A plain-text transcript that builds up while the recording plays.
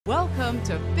Welcome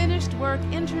to Finished Work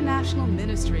International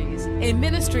Ministries, a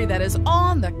ministry that is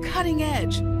on the cutting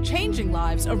edge, changing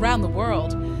lives around the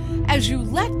world. As you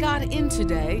let God in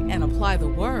today and apply the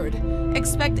Word,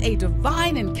 expect a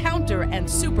divine encounter and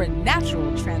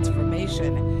supernatural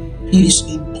transformation. It is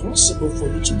impossible for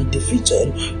you to be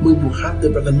defeated when you have the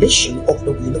revelation of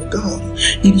the will of God.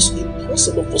 It is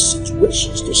impossible for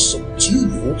situations to subdue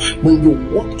you when you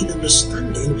walk in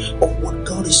understanding of what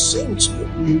God is saying to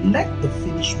you. Let the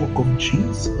finished work of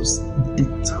Jesus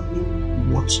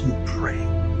determine what you pray.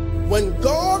 When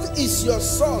God is your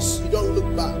source, you don't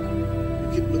look back.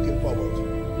 You keep looking forward.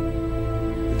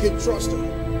 You keep trusting.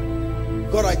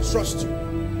 God, I trust you.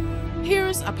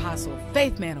 Here's Apostle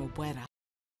Faithman Ogboada.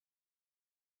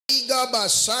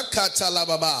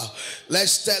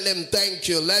 Let's tell him thank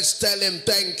you. Let's tell him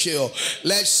thank you.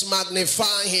 Let's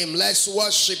magnify him. Let's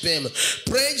worship him.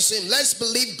 Praise him. Let's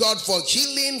believe God for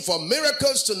healing, for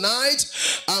miracles tonight.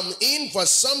 I'm in for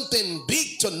something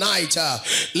big tonight.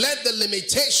 Let the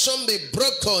limitation be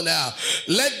broken.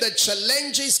 Let the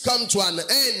challenges come to an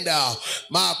end.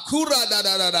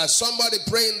 Somebody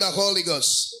pray in the Holy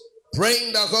Ghost.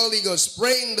 Praying the Holy Ghost,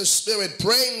 praying the Spirit,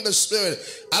 praying the Spirit.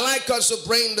 I like us to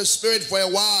pray in the Spirit for a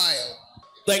while.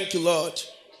 Thank you, Lord.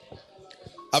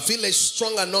 I feel a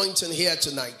strong anointing here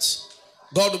tonight.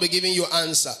 God will be giving you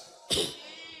answer.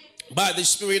 By the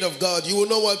Spirit of God, you will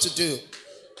know what to do.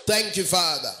 Thank you,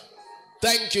 Father.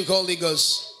 Thank you, Holy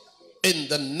Ghost. In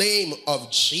the name of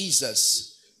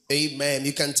Jesus. Amen.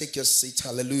 You can take your seat.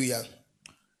 Hallelujah.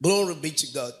 Glory be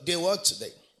to God. Day what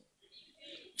today?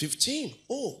 15.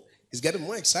 Oh. It's getting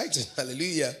more exciting.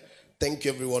 Hallelujah. Thank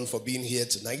you everyone for being here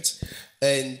tonight.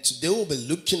 And today we'll be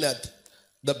looking at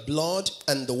the blood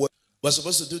and the word. We were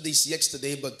supposed to do this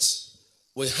yesterday, but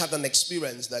we had an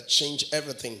experience that changed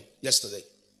everything yesterday.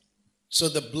 So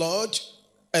the blood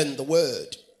and the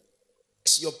word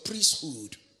is your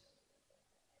priesthood.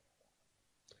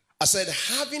 I said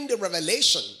having the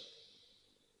revelation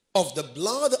of the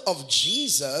blood of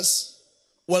Jesus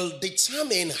will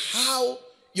determine how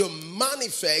you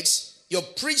manifest your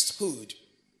priesthood.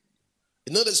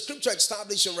 You know the scripture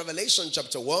established in Revelation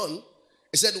chapter 1.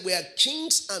 It said we are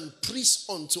kings and priests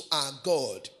unto our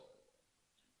God.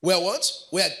 We are what?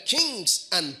 We are kings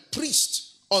and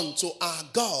priests unto our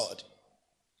God.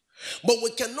 But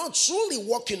we cannot truly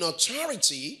walk in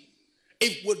authority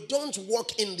if we don't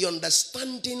walk in the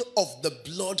understanding of the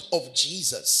blood of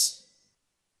Jesus.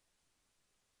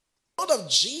 The blood of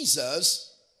Jesus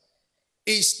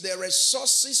is the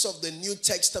resources of the New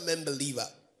Testament believer.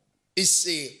 It's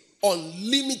a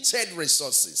unlimited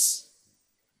resources.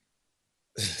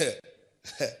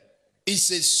 It's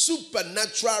a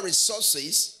supernatural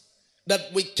resources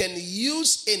that we can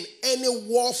use in any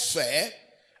warfare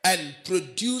and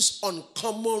produce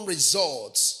uncommon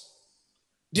results.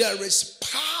 There is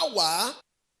power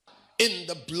in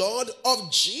the blood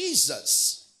of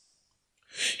Jesus.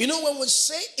 You know, when we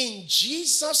say in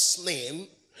Jesus' name,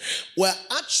 we're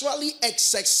actually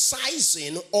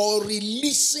exercising or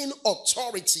releasing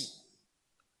authority.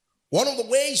 One of the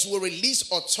ways we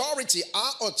release authority,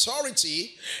 our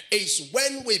authority, is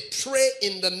when we pray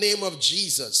in the name of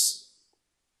Jesus.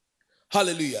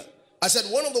 Hallelujah. I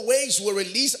said one of the ways we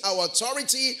release our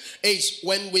authority is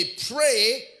when we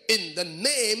pray in the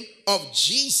name of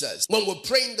Jesus. When we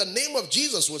pray in the name of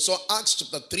Jesus, we saw Acts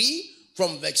chapter 3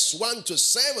 from verse 1 to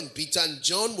 7. Peter and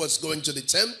John was going to the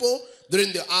temple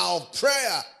during the hour of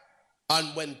prayer.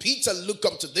 And when Peter looked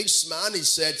up to this man, he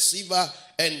said, silver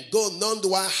and gold none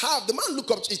do I have. The man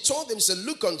looked up, he told him, he said,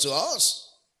 look unto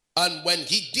us. And when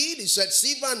he did, he said,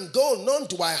 silver and gold none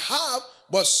do I have,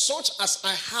 but such as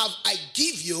I have, I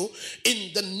give you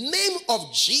in the name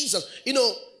of Jesus. You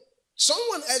know,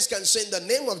 someone else can say in the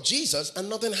name of Jesus and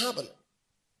nothing happened.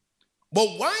 But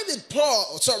why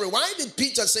did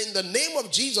Peter say in the name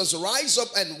of Jesus rise up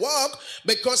and walk?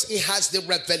 Because he has the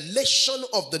revelation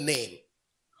of the name.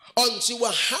 Until we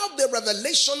have the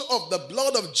revelation of the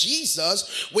blood of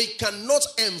Jesus, we cannot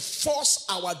enforce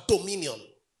our dominion.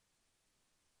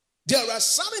 There are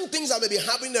certain things that may be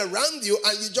happening around you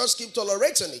and you just keep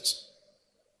tolerating it.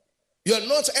 You're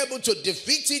not able to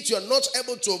defeat it. You're not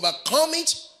able to overcome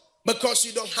it because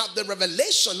you don't have the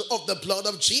revelation of the blood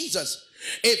of Jesus.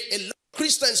 If a lot of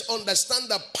Christians understand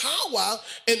the power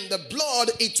in the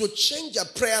blood, it will change their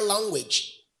prayer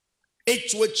language.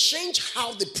 It will change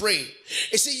how they pray.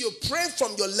 You see, you pray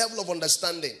from your level of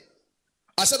understanding.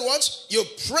 I said what? You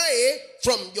pray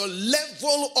from your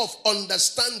level of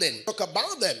understanding. Talk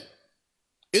about them.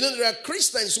 You know, there are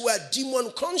Christians who are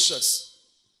demon conscious.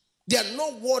 They are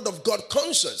not word of God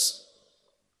conscious.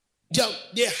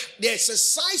 They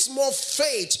exercise more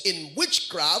faith in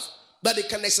witchcraft that they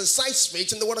can exercise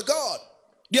faith in the word of God.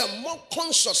 They are more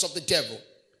conscious of the devil.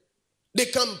 They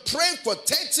can pray for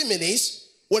 30 minutes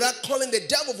without calling the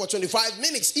devil for 25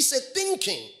 minutes. It's a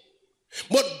thinking.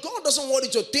 But God doesn't want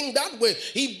you to think that way.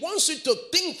 He wants you to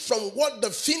think from what the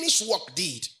finished work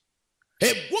did.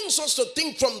 He wants us to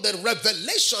think from the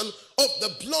revelation of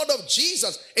the blood of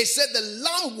Jesus. It said the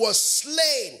Lamb was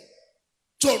slain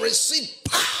to receive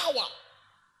power.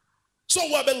 So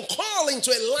we've been called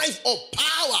into a life of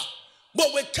power. But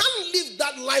we can't live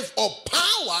that life of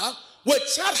power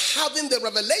without having the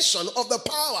revelation of the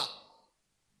power.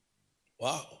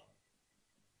 Wow.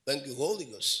 Thank you, Holy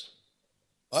Ghost.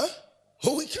 Huh?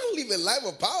 We can't live a life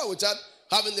of power without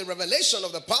having the revelation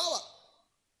of the power.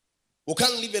 We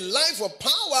can't live a life of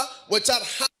power without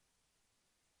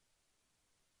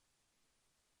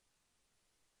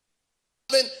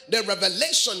having the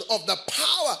revelation of the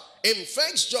power. In 1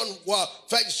 John,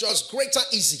 greater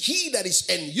is he that is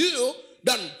in you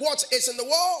than what is in the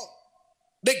world.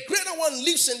 The greater one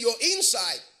lives in your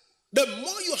inside. The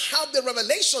more you have the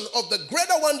revelation of the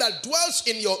greater one that dwells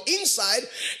in your inside,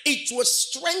 it will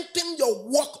strengthen your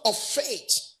walk of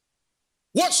faith.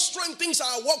 What strengthens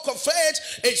our walk of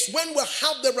faith is when we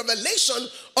have the revelation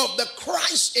of the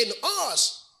Christ in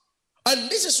us. And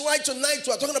this is why tonight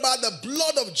we are talking about the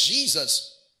blood of Jesus.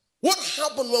 What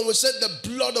happened when we said the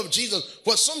blood of Jesus?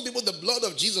 For some people, the blood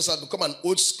of Jesus has become an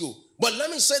old school. But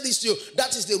let me say this to you.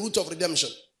 That is the root of redemption.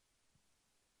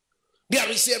 There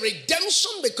is a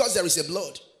redemption because there is a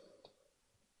blood.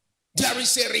 There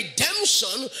is a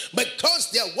redemption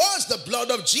because there was the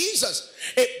blood of Jesus.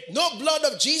 No blood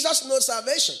of Jesus, no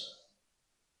salvation.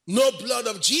 No blood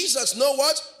of Jesus, no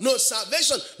what? No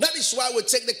salvation. That is why we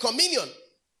take the communion.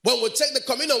 When we take the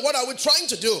communion, what are we trying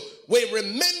to do? We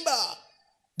remember.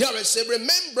 There is a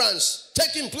remembrance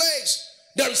taking place.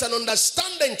 There is an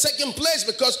understanding taking place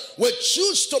because we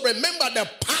choose to remember the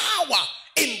power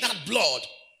in that blood.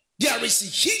 There is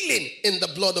healing in the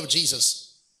blood of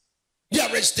Jesus.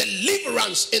 There is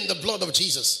deliverance in the blood of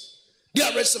Jesus.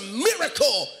 There is a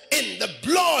miracle in the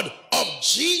blood of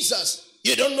Jesus.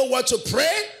 You don't know what to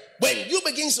pray? When you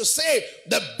begin to say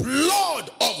the blood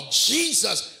of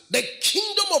Jesus, the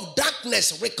kingdom of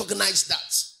darkness recognize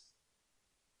that.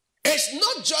 It's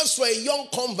not just for a young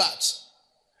convert.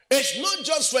 It's not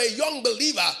just for a young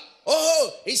believer.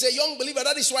 Oh, he's a young believer.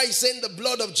 That is why he's saying the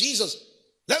blood of Jesus.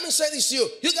 Let me say this to you.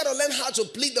 You got to learn how to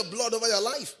plead the blood over your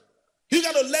life. You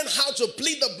got to learn how to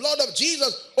plead the blood of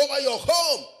Jesus over your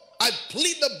home. I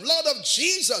plead the blood of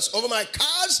Jesus over my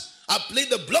cars. I plead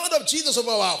the blood of Jesus over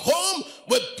our home.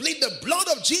 We plead the blood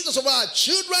of Jesus over our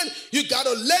children. You got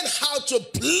to learn how to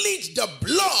plead the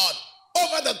blood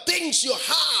over the things you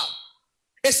have.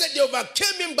 It said they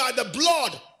overcame him by the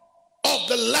blood of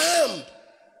the Lamb.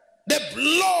 The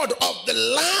blood of the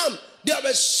Lamb. There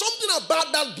is something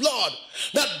about that blood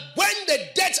that when the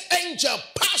death angel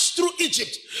passed through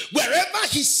Egypt, wherever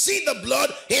he see the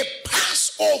blood, he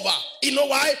passed over. You know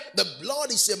why? The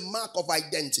blood is a mark of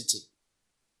identity.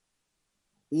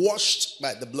 Washed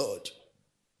by the blood.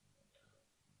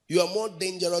 You are more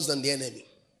dangerous than the enemy.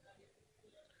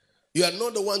 You are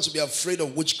not the one to be afraid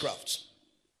of witchcraft.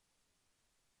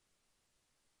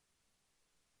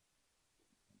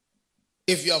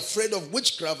 If you're afraid of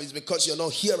witchcraft, it's because you're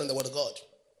not hearing the word of God.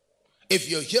 If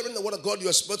you're hearing the word of God,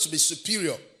 you're supposed to be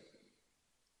superior.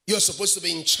 You're supposed to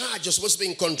be in charge. You're supposed to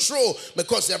be in control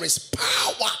because there is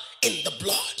power in the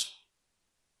blood.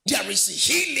 There is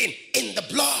healing in the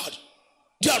blood.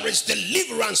 There is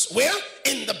deliverance where?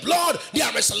 In the blood.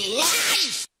 There is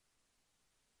life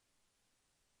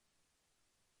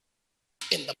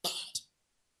in the blood.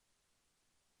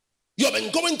 You have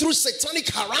been going through satanic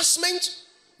harassment.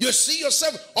 You see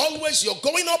yourself always, you're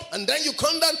going up and then you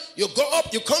come down, you go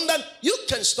up, you come down. You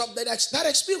can stop that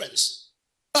experience.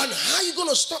 And how are you going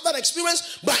to stop that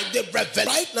experience? By the revelation.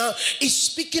 Right now, is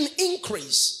speaking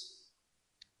increase.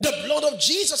 The blood of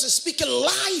Jesus is speaking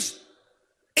life.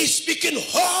 It's speaking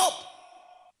hope.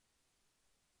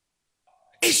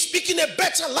 It's speaking a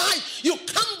better life. You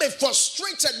can't be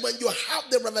frustrated when you have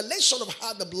the revelation of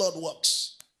how the blood works.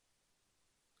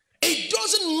 It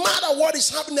doesn't matter what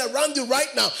is happening around you right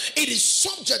now. It is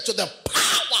subject to the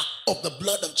power of the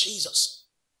blood of Jesus.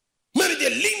 Maybe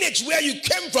the lineage where you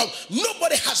came from,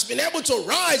 nobody has been able to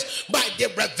rise. By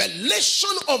the revelation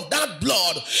of that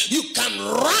blood, you can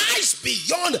rise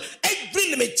beyond every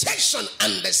limitation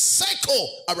and the circle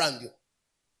around you.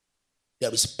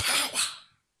 There is power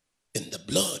in the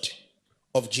blood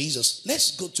of Jesus.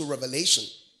 Let's go to Revelation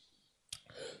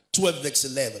 12 verse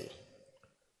 11.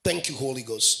 Thank you, Holy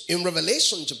Ghost. In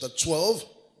Revelation chapter 12,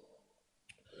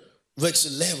 verse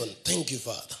 11. Thank you,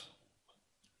 Father.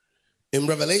 In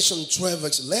Revelation 12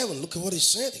 verse 11, look at what he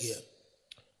said here.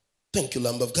 Thank you,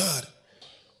 Lamb of God.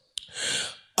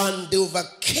 And they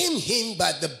overcame him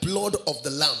by the blood of the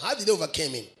Lamb. How did they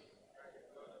overcome him?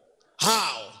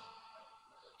 How?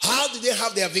 How did they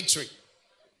have their victory?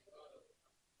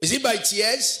 Is it by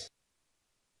tears?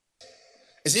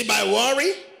 Is it by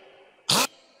worry? How?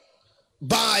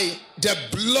 By the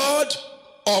blood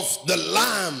of the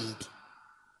Lamb.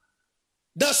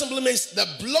 That simply means the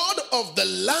blood of the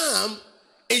Lamb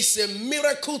is a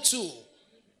miracle tool.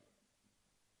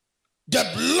 The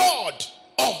blood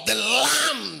of the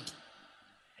Lamb.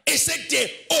 It said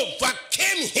they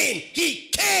overcame him. He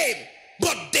came,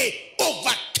 but they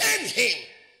overcame him.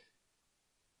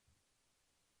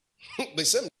 The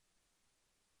same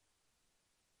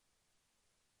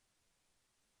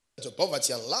to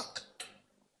poverty and lack.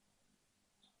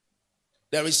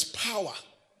 There is power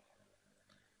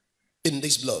in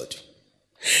this blood.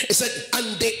 It said,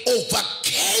 and they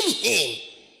overcame him.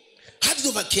 How did they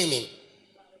overcome him?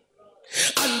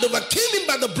 And overcame him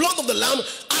by the blood of the Lamb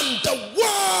and the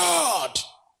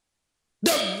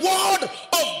word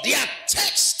of their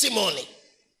testimony.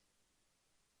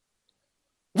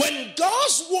 When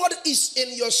God's word is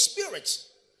in your spirit,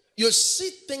 you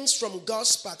see things from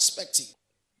God's perspective.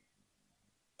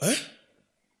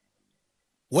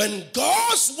 When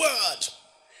God's word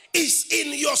is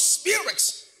in your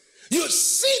spirit, you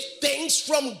see things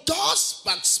from God's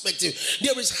perspective.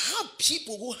 There is how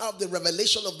people who have the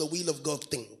revelation of the will of God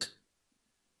think.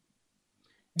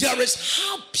 There is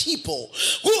how people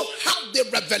who have the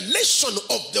revelation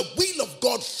of the will of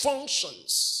God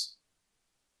functions.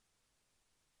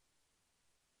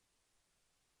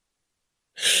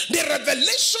 The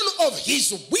revelation of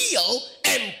his will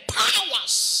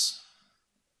empowers.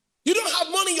 You don't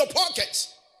have money in your pocket,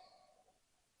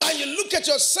 and you look at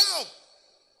yourself.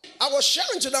 I was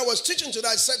sharing today, I was teaching today,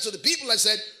 I said to the people, I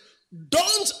said,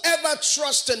 don't ever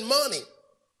trust in money,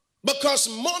 because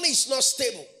money is not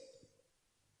stable.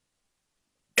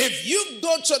 If you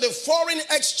go to the foreign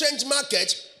exchange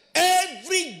market,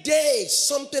 every day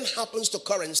something happens to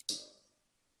currency.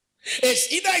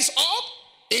 It's either it's up,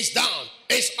 it's down.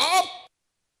 It's up,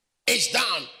 it's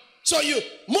down. So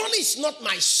money is not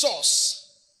my source.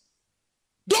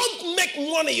 Don't make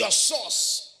money your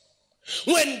source.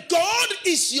 When God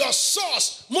is your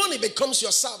source, money becomes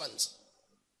your servant.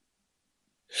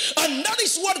 And that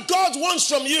is what God wants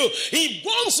from you. He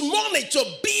wants money to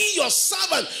be your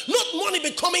servant, not money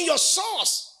becoming your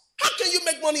source. How can you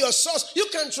make money your source? You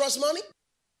can't trust money.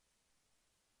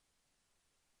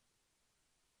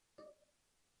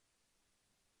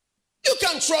 You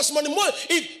can't trust money more.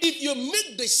 If you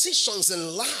make decisions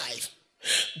in life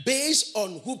based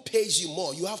on who pays you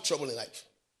more, you have trouble in life.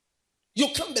 You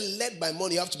can't be led by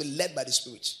money. You have to be led by the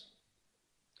Spirit.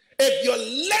 If you're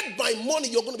led by money,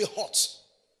 you're going to be hot.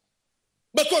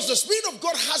 Because the Spirit of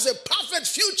God has a perfect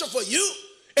future for you,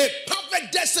 a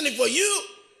perfect destiny for you.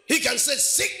 He can say,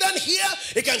 sit down here.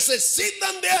 He can say, sit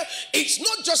down there. It's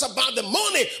not just about the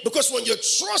money, because when you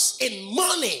trust in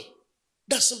money,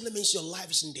 that simply means your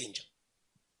life is in danger.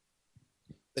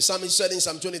 The psalmist said in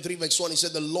Psalm 23 verse 1, he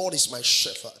said, the Lord is my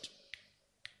shepherd.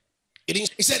 He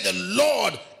said, the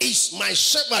Lord is my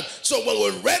shepherd. So when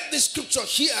we read this scripture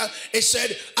here, it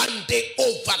said, and they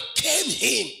overcame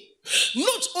him.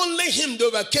 Not only him, they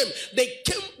overcame.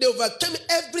 They overcame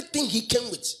everything he came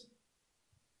with.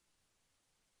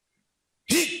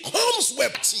 He comes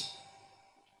with tea.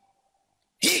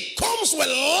 He comes with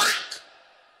lack.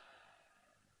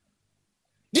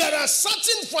 There are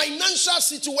certain financial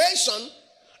situations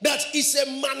that is a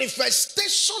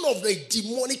manifestation of the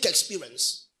demonic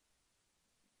experience.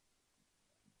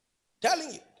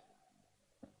 Telling you.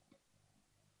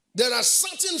 There are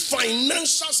certain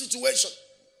financial situations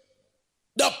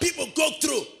that people go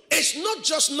through. It's not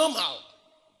just normal.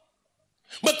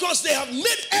 Because they have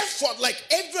made effort like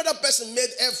every other person made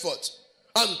effort.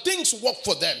 And things work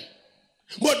for them.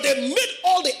 But they made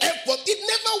all the effort. It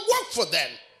never worked for them.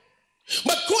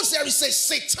 Because there is a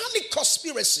satanic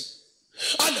conspiracy.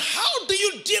 And how do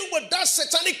you deal with that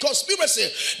satanic conspiracy?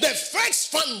 The first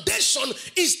foundation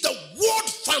is the word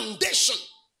foundation.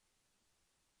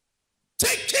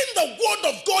 Taking the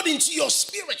word of God into your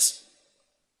spirit.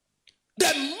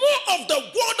 The more of the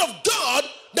word of God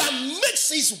that makes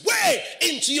his way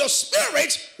into your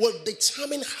spirit will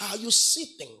determine how you see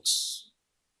things.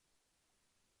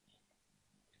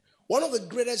 One of the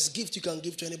greatest gifts you can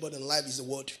give to anybody in life is the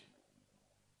word.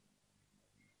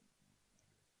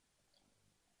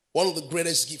 One of the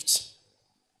greatest gifts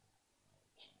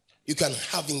you can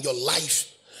have in your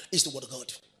life is the word of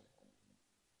God.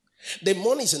 The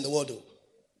money is in the word.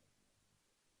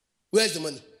 Where's the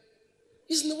money?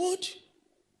 It's in the word.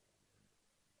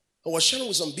 I was sharing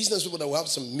with some business people that will have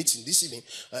some meeting this evening.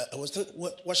 I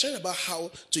was sharing about how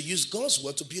to use God's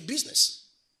word to build business.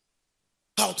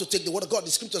 How to take the word of God.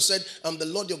 The scripture said, I'm the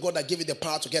Lord your God that gave you the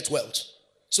power to get wealth.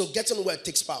 So getting wealth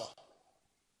takes power.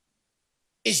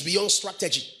 It's beyond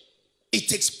strategy. It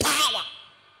takes power.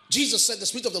 Jesus said, the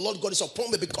Spirit of the Lord God is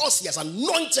upon me because he has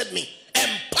anointed me,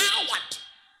 empowered.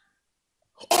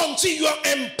 Until you are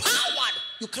empowered,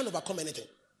 you can't overcome anything.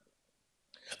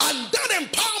 And that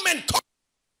empowerment comes.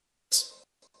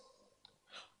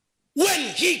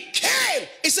 When he came,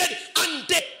 he said, and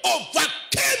they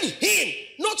overcame him.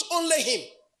 Not only him,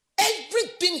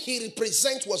 everything he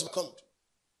represents was overcome.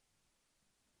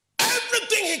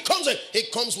 Everything he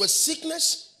comes with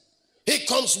sickness, he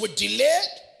comes with delay,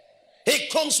 he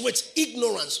comes with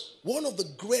ignorance. One of the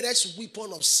greatest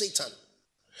weapons of Satan.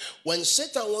 When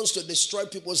Satan wants to destroy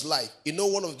people's life, you know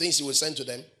one of the things he will send to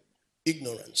them?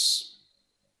 Ignorance.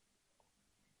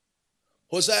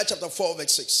 Hosea chapter 4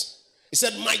 verse 6. He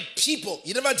said, my people,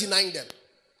 he never denied them.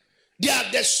 They are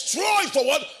destroyed for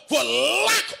what? For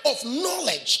lack of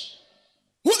knowledge.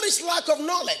 What is lack of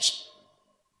knowledge?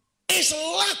 It's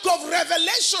lack of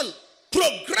revelation.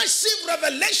 Progressive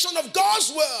revelation of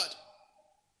God's word.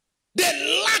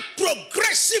 They lack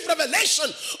progressive revelation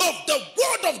of the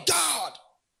word of God.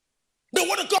 The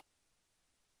word of God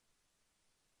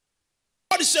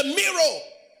is a mirror.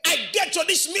 I get to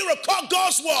this mirror called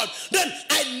God's word. Then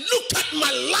I look at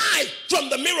my life from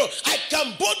the mirror. I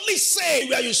can boldly say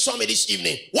where you saw me this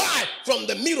evening. Why? From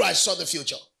the mirror I saw the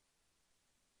future.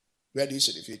 Where do you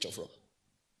see the future from?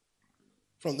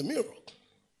 From the mirror.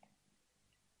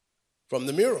 From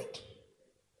the mirror.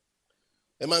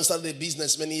 A man started a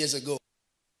business many years ago.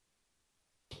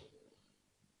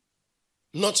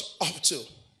 Not up to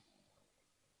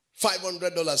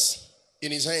 $500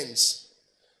 in his hands.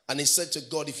 And he said to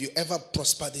God, if you ever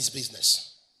prosper this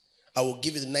business, I will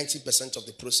give you the 90% of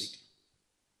the proceed.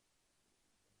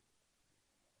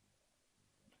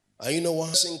 And you know what?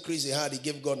 This increase he had, he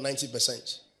gave God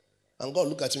 90%. And God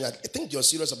looked at me, I think you're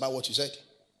serious about what you said.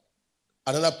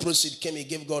 Another proceed came, he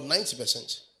gave God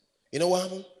 90%. You know what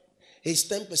happened? His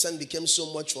 10% became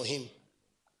so much for him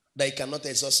that he cannot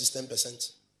exhaust his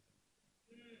 10%.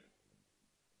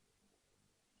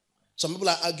 Some people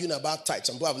are arguing about tithe.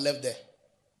 Some people have left there.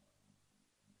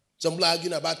 Some people are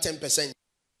arguing about 10%.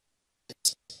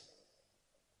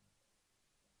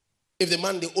 If the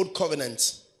man in the old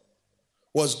covenant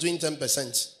was doing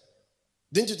 10%,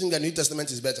 didn't you think the New Testament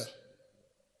is better?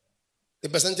 The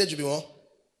percentage will be more.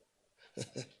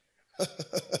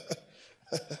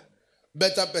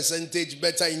 Better percentage,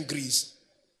 better increase.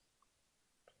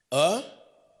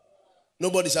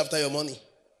 Nobody's after your money.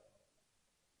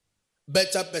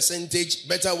 Better percentage,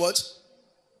 better what?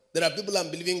 There are people I'm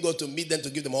believing God to meet them to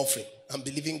give them offering. I'm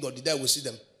believing God. The day I will see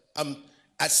them.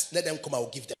 Let them come, I will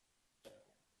give them.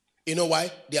 You know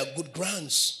why? They are good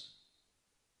grounds.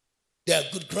 They are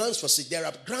good grounds for seed. There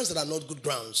are grounds that are not good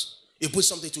grounds. You put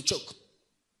something to choke.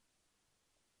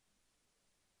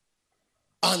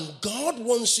 And God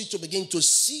wants you to begin to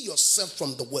see yourself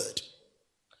from the word.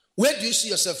 Where do you see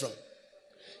yourself from?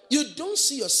 You don't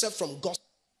see yourself from God.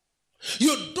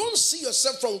 You don't see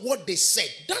yourself from what they said.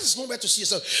 That is not where to see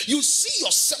yourself. You see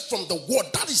yourself from the word.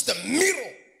 That is the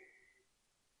mirror.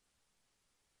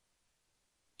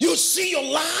 You see your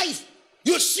life.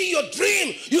 You see your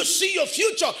dream. You see your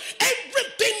future.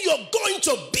 Everything you're going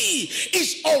to be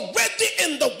is already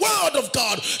in the word of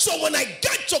God. So when I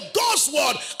get to God's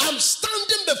word, I'm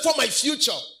standing before my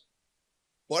future.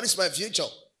 What is my future?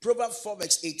 Proverbs 4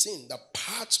 verse 18. The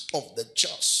path of the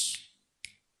just.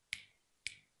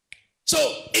 So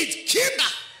it came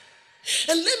back.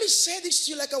 And let me say this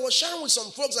to you, like I was sharing with some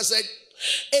folks. I said,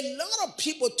 a lot of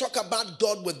people talk about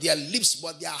God with their lips,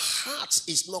 but their hearts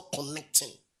is not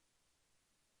connecting.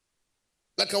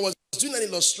 Like I was doing an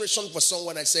illustration for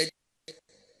someone. I said,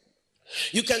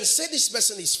 you can say this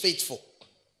person is faithful.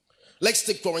 Let's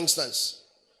take, for instance,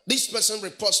 this person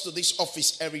reports to this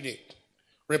office every day.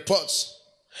 Reports.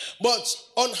 But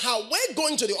on her way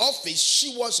going to the office,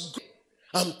 she was,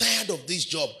 I'm tired of this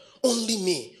job. Only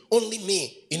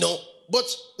me, you know. But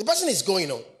the person is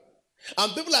going on.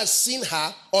 And people have seen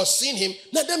her or seen him.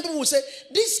 Now then people will say,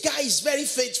 this guy is very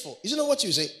faithful. You know what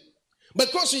you say?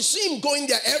 Because you see him going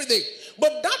there every day.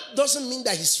 But that doesn't mean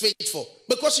that he's faithful.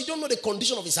 Because you don't know the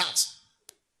condition of his heart.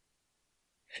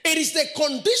 It is the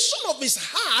condition of his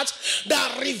heart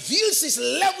that reveals his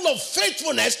level of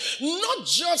faithfulness. Not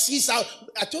just his heart.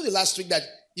 I told you last week that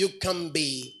you can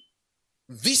be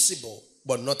visible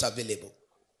but not available.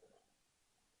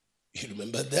 You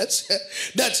remember that?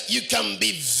 That you can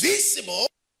be visible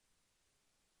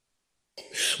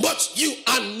but you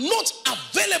are not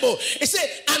available. It said,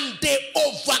 and they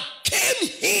overcame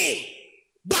him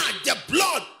by the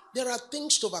blood. There are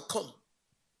things to overcome.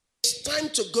 It's time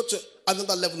to go to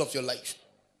another level of your life.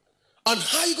 And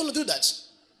how are you going to do that?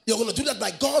 You're going to do that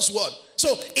by God's word.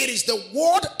 So it is the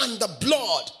word and the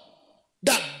blood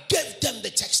that gave them the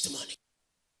testimony.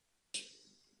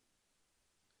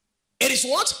 It is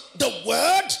what? The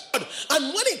word.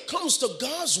 And when it comes to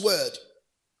God's word,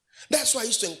 that's why I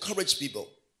used to encourage people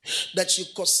that you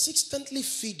consistently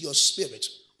feed your spirit,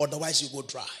 otherwise you go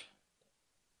dry.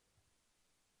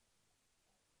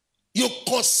 You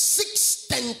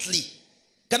consistently,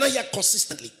 can I hear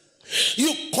consistently?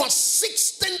 You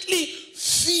consistently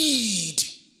feed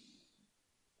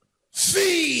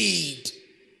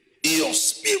your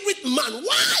spirit man.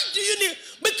 Why do you need?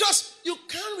 Because you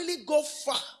can't really go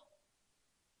far.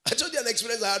 I told you an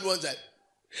experience I had one time.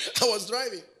 I was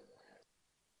driving.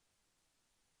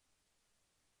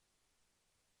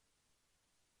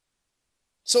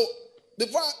 So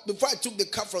before I took the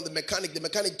car from the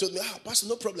mechanic told me, Pastor,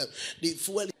 no problem. The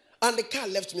fuel, and the car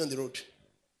left me on the road.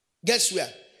 Guess where?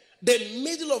 The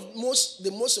middle of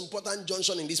the most important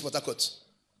junction in this Port Harcourt,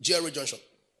 GRA junction.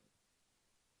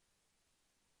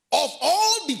 Of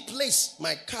all the place,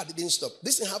 my car didn't stop.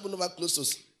 This thing happened over close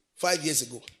to 5 years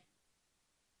ago.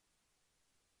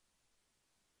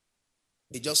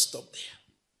 It just stopped there.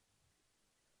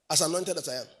 As anointed as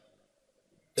I am,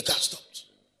 the car stopped.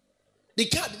 The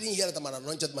car didn't hear that I'm an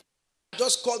anointed man. I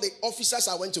just called the officers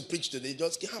I went to preach to. They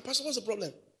just came, Pastor, what's the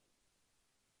problem?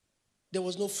 There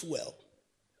was no fuel.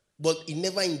 But it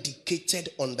never indicated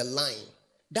on the line.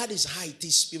 That is how it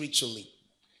is spiritually.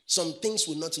 Some things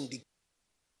will not indicate,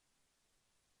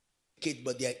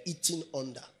 but they are eating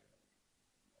under.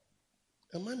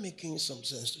 Am I making some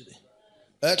sense today?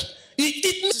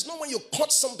 It's not when you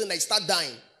cut something that start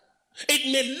dying.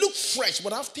 It may look fresh,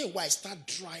 but after a while it start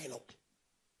drying up.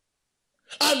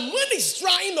 And when it's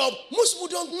drying up, most people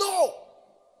don't know.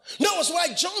 That was why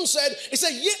John said, he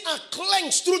said, ye are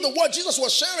cleansed through the word. Jesus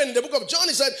was sharing in the book of John.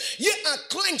 He said, ye are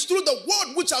cleansed through the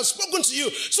word which I've spoken to you.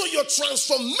 So your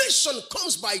transformation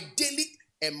comes by daily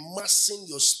immersing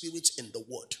your spirit in the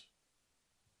word.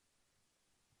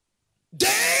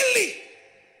 Daily.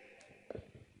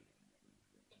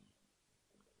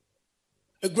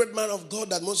 A great man of God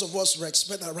that most of us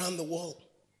respect around the world.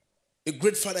 A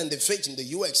great father in the faith in the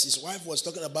US. His wife was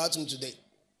talking about him today.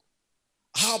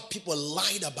 How people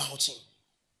lied about him.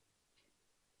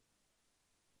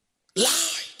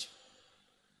 Lied.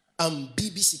 And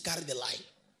BBC carried the lie.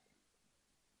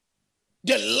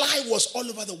 The lie was all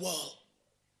over the world.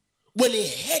 When he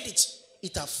heard it,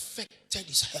 it affected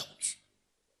his health.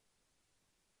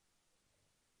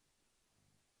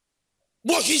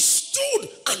 But he stood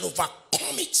and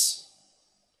overcome it.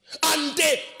 And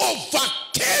they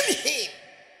overcame him.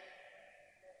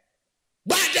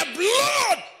 By the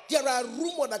blood. There are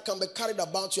rumors that can be carried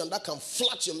about you and that can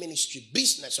flat your ministry,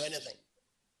 business, or anything.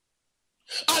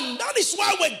 And that is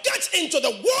why we get into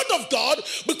the word of God,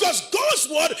 because God's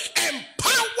word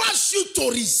empowers you to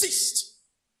resist.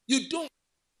 You don't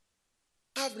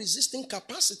have resisting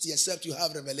capacity except you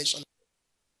have revelation.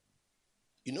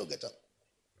 You know, get up.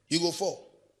 You go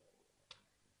fall.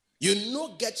 You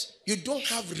don't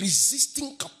have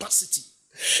resisting capacity.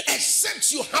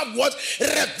 Except you have what?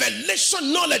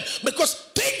 Revelation knowledge.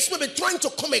 Because things may be trying to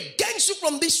come against you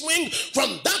from this wing,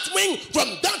 from that wing, from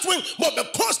that wing. But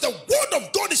because the word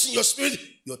of God is in your spirit,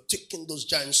 you're taking those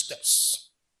giant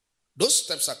steps. Those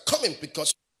steps are coming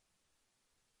because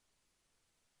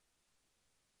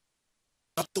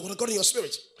of the word of God in your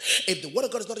spirit. If the word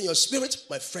of God is not in your spirit,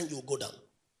 my friend, you will go down.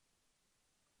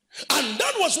 And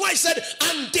that was why I said,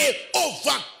 and they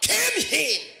overcame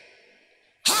him.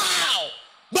 How?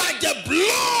 By the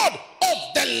blood of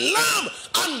the Lamb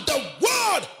and the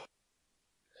word.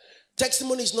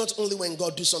 Testimony is not only when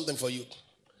God does something for you.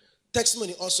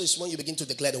 Testimony also is when you begin to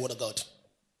declare the word of God.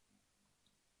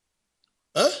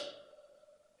 Huh?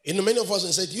 You know, many of us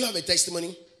will say, do you have a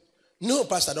testimony? No,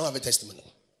 Pastor, I don't have a testimony.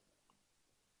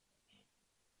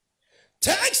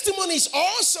 Testimony is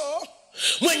also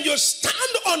when you stand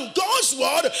on God's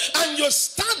word and you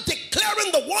start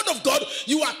declaring the word of God,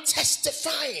 you are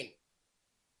testifying.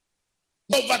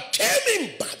 Overcame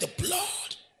him by the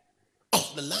blood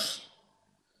of the Lamb.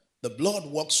 The blood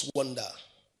works wonder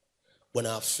when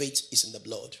our faith is in the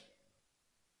blood.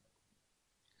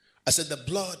 I said the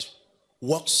blood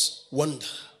works wonder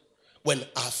when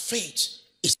our faith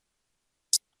is.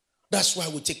 That's why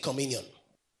we take communion.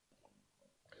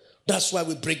 That's why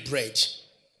we break bread.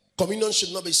 Communion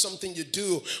should not be something you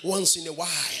do once in a while.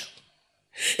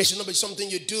 It should not be something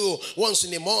you do once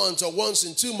in a month or once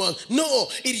in 2 months. No,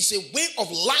 it is a way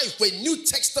of life for a New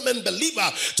Testament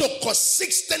believer to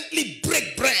consistently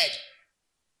break bread.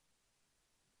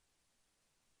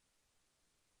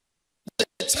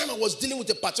 The time I was dealing with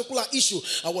a particular issue,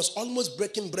 I was almost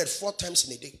breaking bread 4 times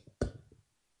in a day.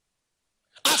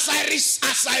 As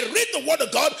I read the word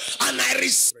of God and I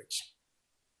receive,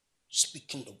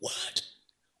 speaking the word,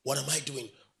 what am I doing?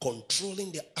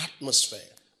 Controlling the atmosphere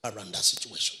around that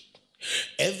situation.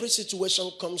 Every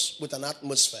situation comes with an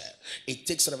atmosphere. It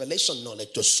takes revelation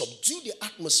knowledge to subdue the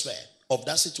atmosphere of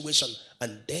that situation,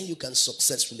 and then you can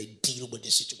successfully deal with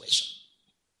the situation.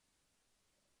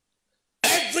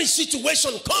 Every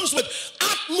situation comes with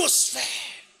atmosphere.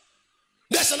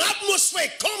 There's an atmosphere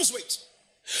it comes with.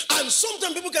 And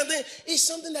sometimes people can think, it's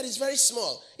something that is very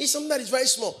small. It's something that is very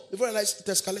small. Before I realize it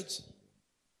escalates.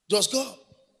 Just go.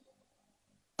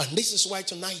 And this is why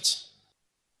tonight,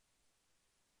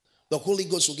 the Holy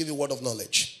Ghost will give you word of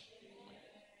knowledge.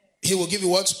 He will give you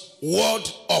what? Word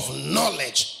of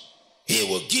knowledge. He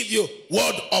will give you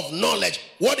word of knowledge.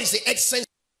 What is the essence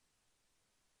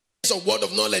of word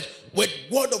of knowledge? With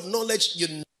word of knowledge, you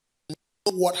know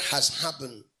what has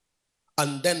happened.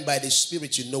 And then by the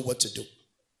Spirit, you know what to do.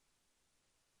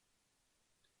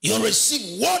 You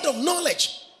receive word of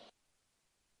knowledge.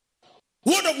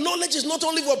 Word of knowledge is not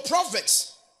only for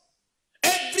prophets.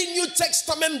 Every New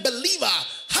Testament believer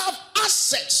have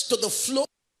access to the flow,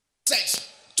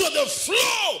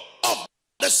 of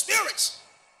the Spirit.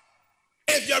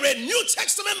 If you're a New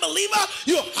Testament believer,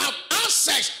 you have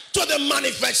access to the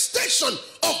manifestation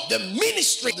of the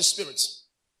ministry of the Spirit.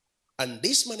 And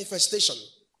this manifestation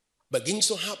begins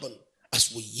to happen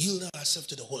as we yield ourselves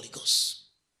to the Holy Ghost.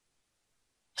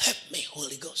 Help me,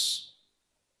 Holy Ghost.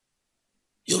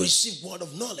 You receive word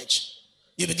of knowledge.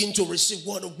 You begin to receive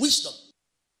word of wisdom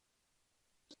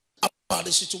about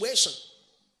the situation.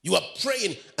 You are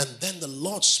praying, and then the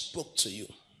Lord spoke to you.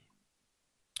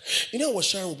 You know, I was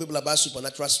sharing with people about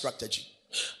supernatural strategy.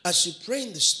 As you pray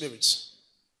in the Spirit,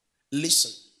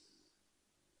 listen.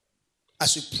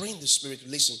 As you pray in the Spirit,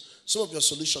 listen. Some of your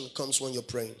solution comes when you're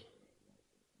praying.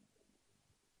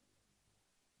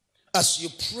 As you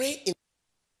pray in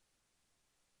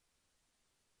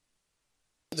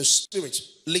the Spirit,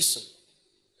 listen.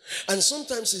 And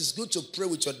sometimes it's good to pray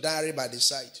with your diary by the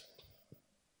side.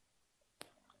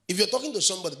 If you're talking to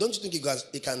somebody, don't you think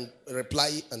he can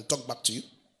reply and talk back to you?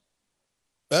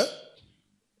 Huh?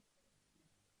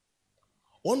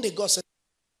 One day God said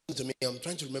to me, I'm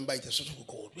trying to remember it. I said, oh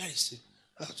God, where is it?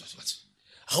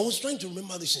 I was trying to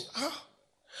remember this thing.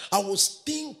 I was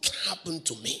thinking happened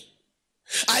to me.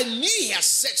 I knew he had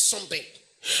said something,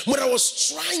 but I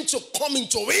was trying to come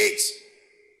into it.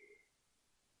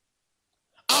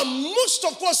 And most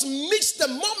of us miss the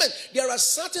moment. There are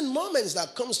certain moments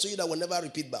that comes to you that will never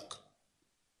repeat back.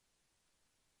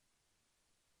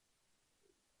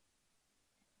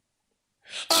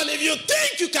 And if you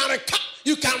think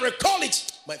you can recall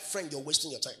it, my friend, you're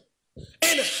wasting your time.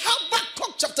 In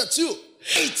Habakkuk chapter 2,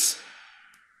 8.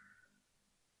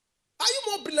 Are you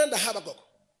more brilliant than Habakkuk?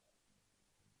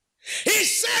 He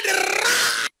said,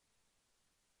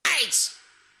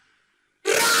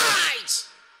 right.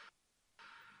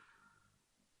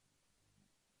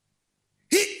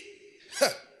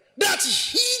 That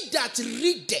he that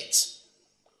readeth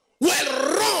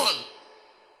will run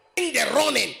in the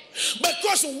running,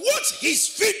 because what he's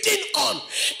feeding on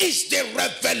is the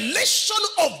revelation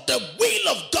of the will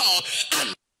of God,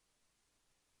 and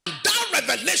that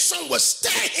revelation will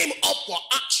stir him up for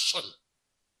action.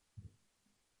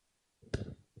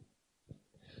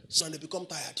 So they become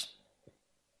tired,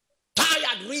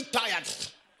 tired.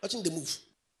 I think they move.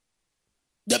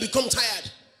 They become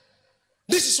tired.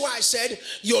 This is why I said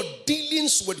your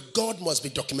dealings with God must be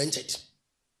documented.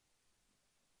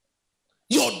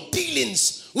 Your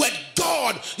dealings with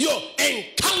God, your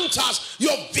encounters,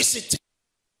 your visitation.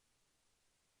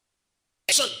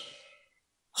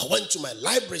 I went to my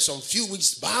library some few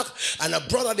weeks back and I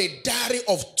brought out a diary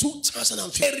of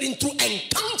 2015 through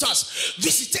encounters,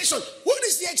 visitation. What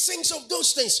is the essence of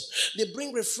those things? They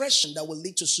bring refreshing that will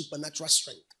lead to supernatural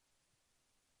strength.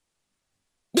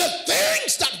 The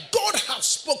things that God has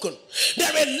spoken,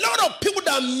 there are a lot of people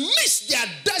that miss their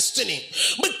destiny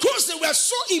because they were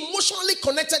so emotionally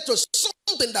connected to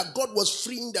something that God was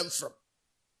freeing them from.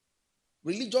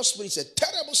 Religious spirit is a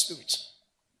terrible spirit.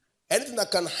 Anything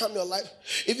that can harm your life,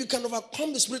 if you can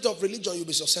overcome the spirit of religion, you'll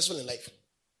be successful in life.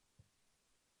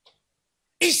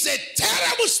 It's a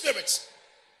terrible spirit.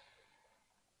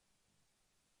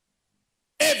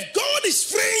 If God is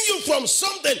freeing you from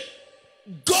something,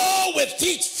 go with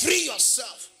it, free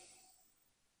yourself.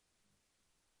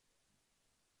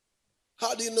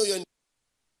 How do you know you're in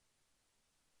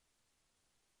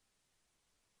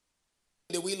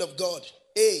the will of God?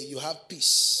 A, you have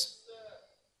peace.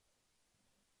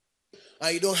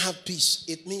 And you don't have peace,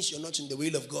 it means you're not in the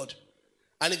will of God.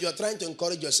 And if you're trying to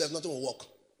encourage yourself, nothing will work.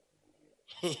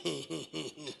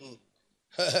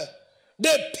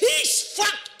 The peace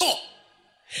factor,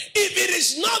 if it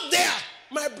is not there,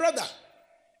 my brother,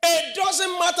 it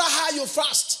doesn't matter how you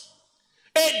fast.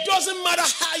 It doesn't matter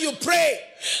how you pray.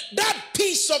 That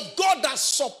peace of God that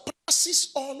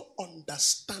surpasses all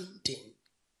understanding.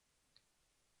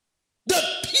 The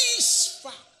peace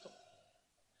factor.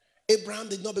 Abraham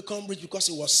did not become rich because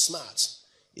he was smart.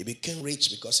 He became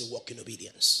rich because he walked in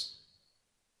obedience.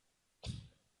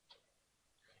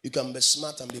 You can be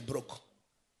smart and be broke.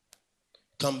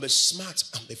 You can be smart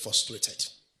and be frustrated.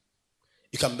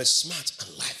 You can be smart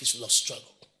and life is full of struggle.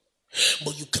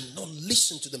 But you cannot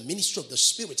listen to the ministry of the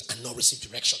Spirit and not receive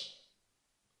direction.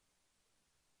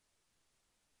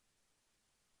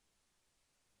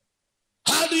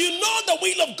 How do you know the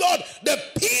will of God? The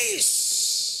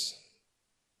peace.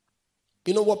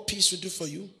 You know what peace will do for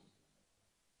you?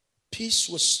 Peace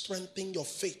will strengthen your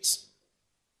faith.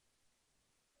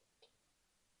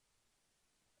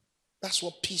 That's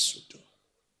what peace will do.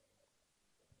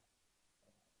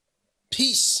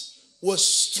 Peace will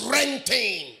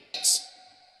strengthen.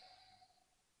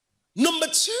 Number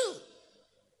two,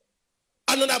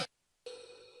 another,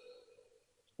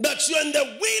 that you're in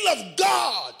the will of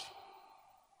God.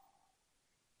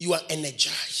 You are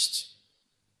energized.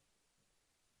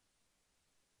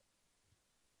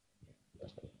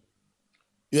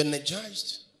 You're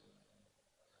energized.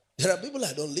 There are people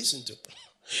I don't listen to.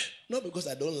 Not because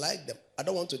I don't like them. I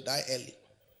don't want to die early.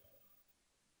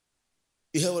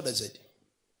 You heard what I said?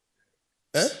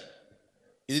 Huh?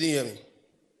 You didn't hear me?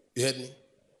 You heard me?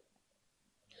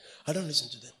 I don't listen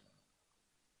to them.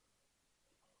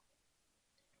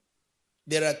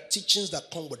 There are teachings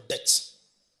that come with death.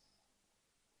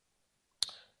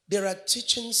 There are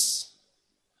teachings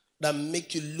that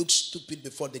make you look stupid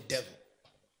before the devil.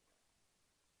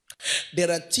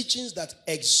 There are teachings that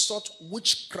exalt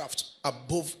witchcraft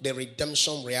above the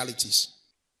redemption realities.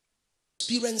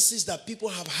 Experiences that people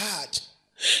have had.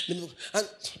 And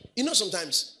you know,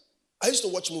 sometimes I used to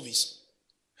watch movies.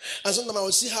 And sometimes I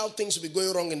would see how things would be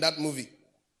going wrong in that movie.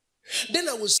 Then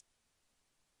I would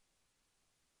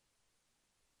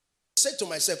say to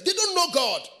myself, they don't know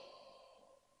God.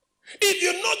 If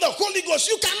you know the Holy Ghost,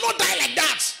 you cannot die like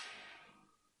that.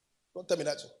 Don't tell me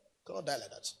that. You cannot die like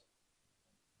that.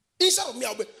 Inside of me,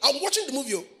 I'm watching the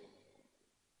movie. I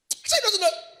said, doesn't know.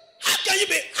 How can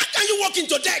you walk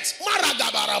into death?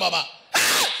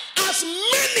 As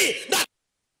many that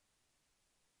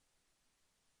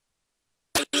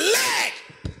leg.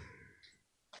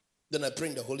 Then I pray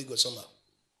in the Holy Ghost somehow.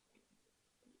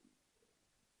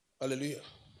 Hallelujah.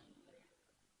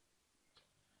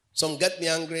 Some get me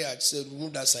angry. I say,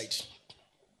 remove that side.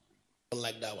 I don't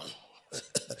like that one.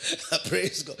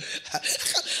 Praise God.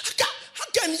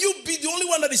 How can you be the only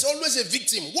one that is always a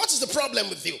victim? What is the problem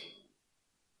with you?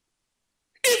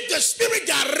 If the Spirit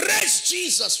that raised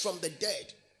Jesus from the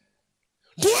dead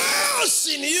dwells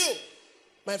in you,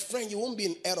 my friend, you won't be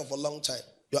in error for a long time.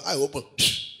 Your eye open.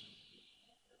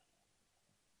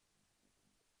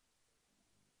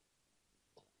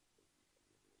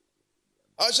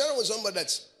 I was sharing with somebody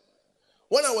that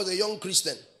when I was a young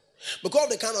Christian, because of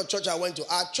the kind of church I went to,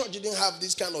 our church didn't have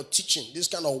this kind of teaching, this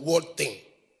kind of word thing.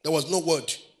 There was no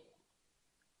word.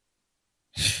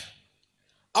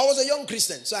 I was a young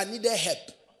Christian, so I needed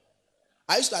help.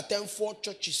 I used to attend 4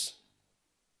 churches.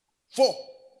 4.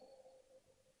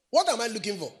 What am I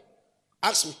looking for?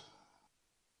 Ask me.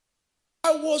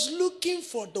 I was looking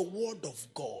for the word of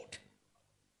God.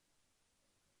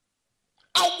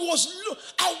 I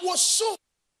was so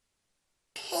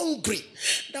hungry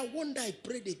that one day I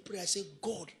prayed a prayer. I said,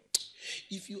 God,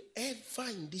 if you ever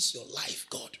in this your life,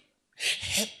 God,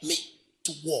 help me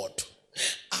to word.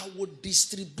 I will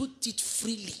distribute it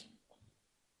freely.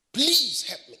 Please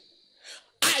help me.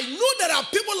 I know there are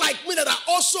people like me that are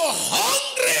also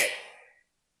hungry.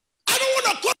 I don't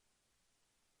want to go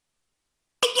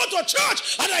to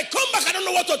church and I come back, I don't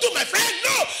know what to do, my friend.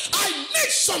 No, I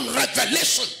need some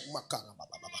revelation.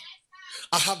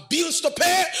 I have bills to pay,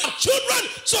 I have children,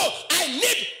 so I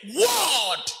need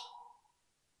word.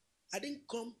 I didn't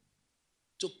come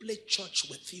to play church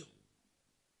with you.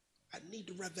 I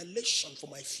need revelation for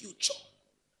my future.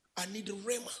 I need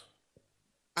rhema.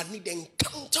 I need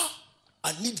encounter.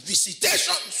 I need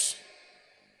visitations.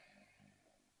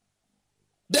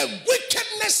 The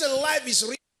wickedness in life is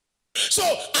real. So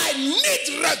I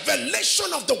need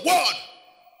revelation of the word.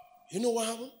 You know what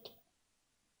happened?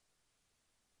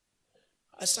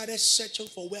 I started searching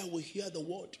for where we hear the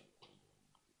word.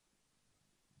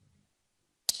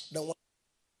 Then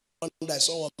one day I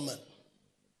saw one man.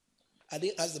 I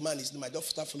didn't ask the man his name. I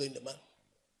just started following the man.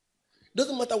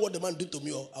 Doesn't matter what the man did to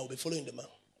me, or I will be following the man.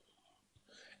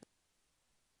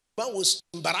 The man was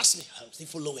embarrassed me. I was still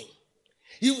following.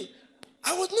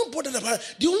 I was not bothered about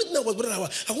it. The only thing I was bothered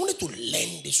about, I wanted to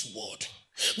learn this word.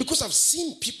 Because I've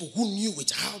seen people who knew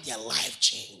it, how their life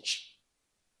changed.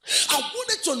 I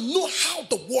wanted to know how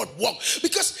the word works.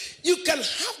 Because you can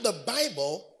have the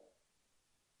Bible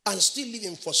and still live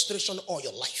in frustration all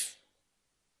your life.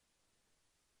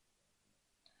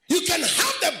 You can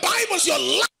have the Bible, your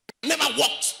life never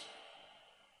worked.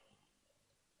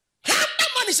 How that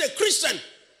man is a Christian,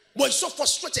 but he's so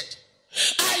frustrated.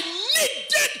 I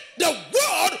needed the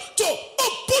word to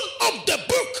open up the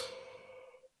book.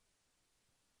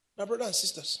 My brothers and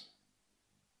sisters,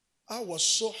 I was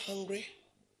so hungry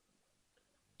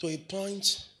to a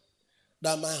point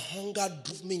that my hunger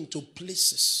drove me into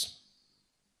places.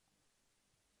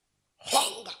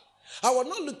 Hunger. I was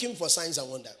not looking for signs and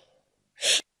wonder.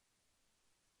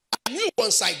 I knew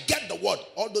once I get the word,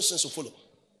 all those things will follow.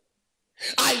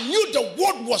 I knew the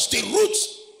word was the root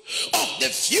of the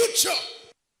future.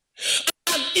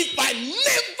 And if I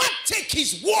never take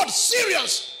his word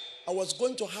serious, I was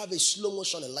going to have a slow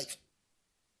motion in life.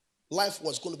 Life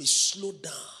was going to be slowed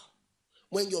down.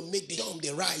 When you make the jump,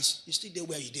 they rise, you still there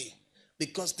where you did.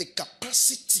 Because the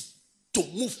capacity to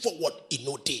move forward in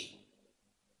no day.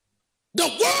 The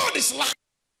word is life.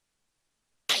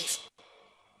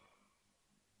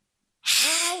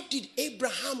 How did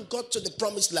Abraham got to the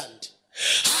promised land?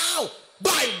 How?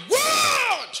 By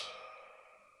word.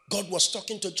 God was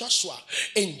talking to Joshua.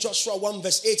 In Joshua 1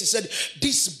 verse 8, he said,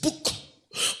 this book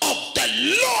of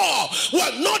the law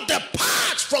will not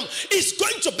depart from. It's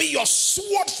going to be your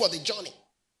sword for the journey.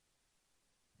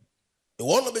 You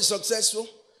want to be successful?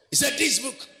 He said, this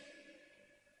book.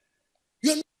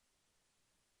 You're not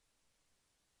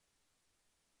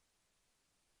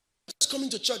coming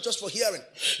to church just for hearing.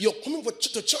 You're coming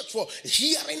to church for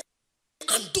hearing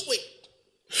and doing.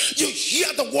 You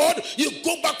hear the word, you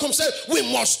go back home and say, we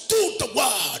must do the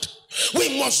word.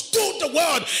 We must do the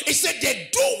word. He said, the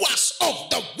doers of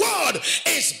the word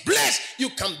is blessed. You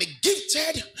can be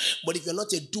gifted, but if you're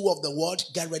not a doer of the word,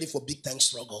 get ready for big time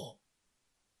struggle.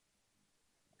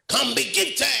 Can be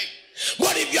gifted,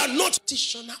 but if you are not a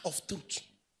practitioner of truth,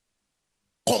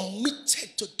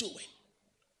 committed to doing,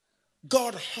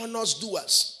 God honors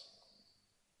doers.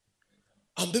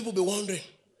 And people be wondering,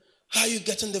 how are you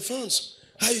getting the funds?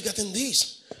 How are you getting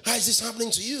this? How is this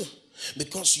happening to you?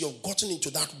 Because you've gotten into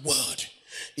that word.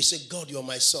 You say, God, you're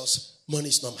my source. Money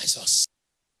is not my source.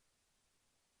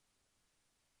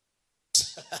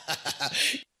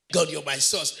 God, you're my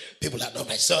source. People are not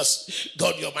my source.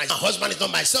 God, you're my husband is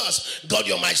not my source. God,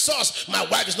 you're my source. My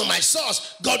wife is not my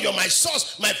source. God, you're my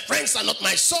source. My friends are not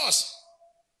my source.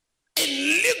 In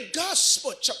Luke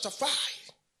Gospel chapter 5.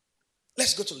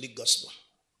 Let's go to Luke Gospel.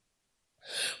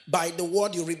 By the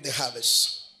word you reap the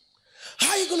harvest.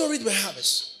 How are you going to reap the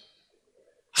harvest?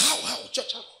 How?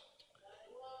 Church, how?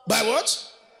 By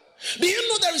what? Do you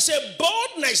know there is a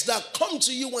boldness that comes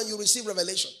to you when you receive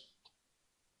revelation?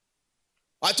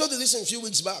 I told you this a few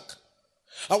weeks back.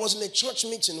 I was in a church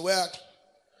meeting where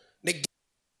the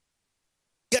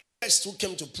guest who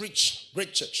came to preach,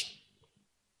 great church,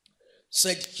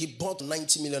 said he bought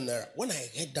 90 million naira. When I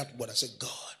heard that word, I said, God.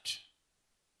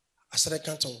 I started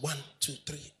counting 1, 2,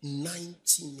 3,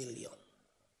 90 million.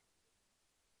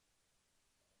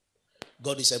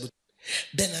 God is able to.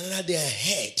 Then another day I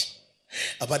heard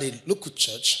about a local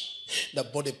church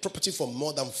that bought a property for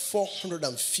more than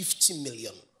 450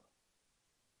 million.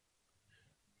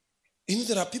 You know,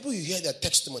 there are people, you hear their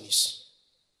testimonies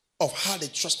of how they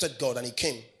trusted God and he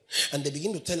came and they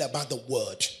begin to tell you about the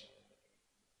word.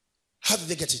 How did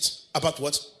they get it? About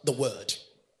what? The word.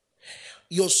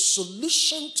 Your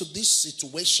solution to this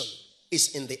situation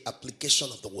is in the application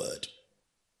of the word.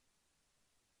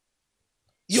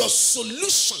 Your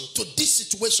solution to this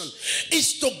situation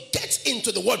is to get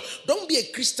into the word. Don't be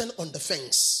a Christian on the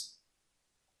fence.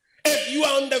 If you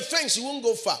are on the fence, you won't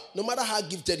go far, no matter how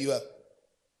gifted you are.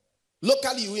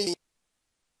 Locally, you will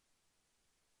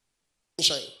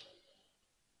shine.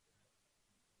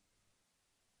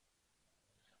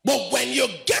 But when you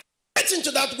get into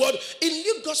that word, in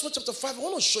Luke Gospel chapter 5, I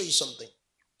want to show you something.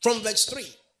 From verse 3.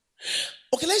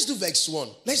 Okay, let's do verse 1.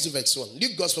 Let's do verse 1.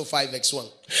 Luke Gospel 5, verse 1.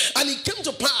 And it came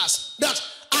to pass that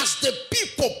as the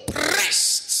people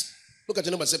pressed, look at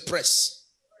your neighbor and say, press.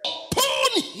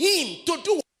 Upon him to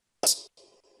do what?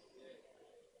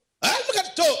 Look at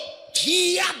it, to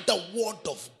hear the word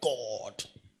of God.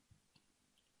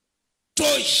 To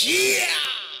hear.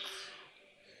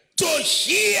 To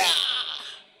hear.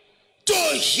 To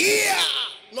hear.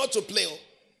 Not to play.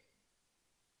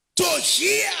 To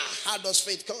hear. How does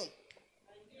faith come?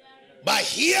 By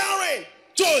hearing.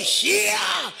 To hear.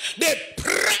 They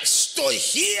press to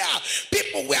hear.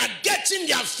 People were getting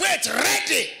their faith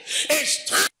ready. It's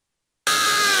time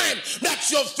that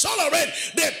you've tolerated.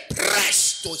 They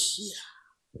press to hear.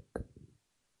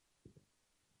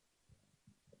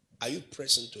 Are you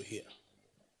pressing to hear?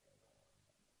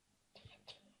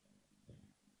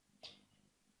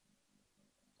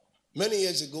 Many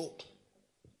years ago,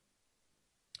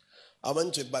 I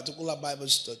went to a particular Bible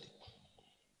study.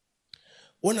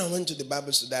 When I went to the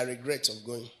Bible study, I regret of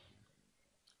going.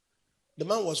 The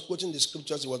man was quoting the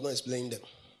scriptures, he was not explaining them.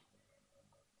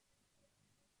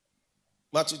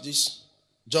 Matthew this,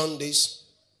 John this,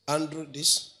 Andrew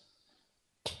this,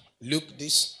 Luke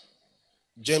this,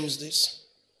 James this.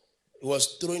 He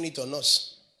was throwing it on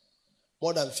us.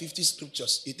 More than 50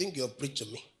 scriptures. You think you'll preach to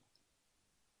me?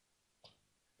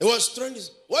 He was throwing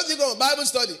this. What's he going? Bible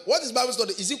study. What is Bible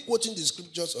study? Is he quoting the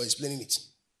scriptures or explaining it?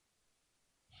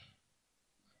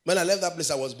 When I left that place,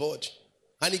 I was bored.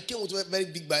 And he came with a very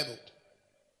big Bible.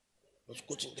 I was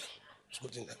quoting them. I was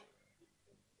quoting them.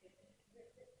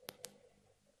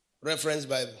 Reference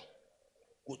Bible.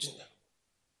 Quoting them.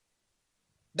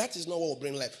 That is not what will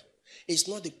bring life. It's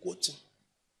not the quoting.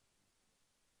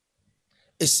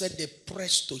 It said they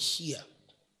press to hear.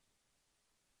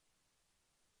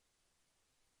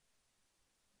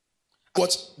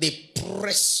 What? They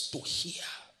press to hear.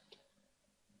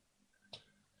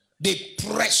 They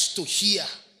press to hear.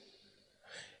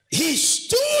 He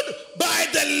stood by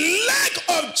the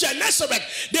leg of Gennesaret.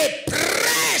 They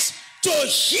pressed to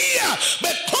hear.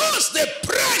 Because they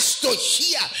pressed to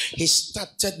hear, he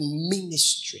started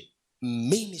ministering.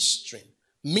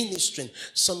 Ministering.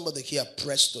 Somebody here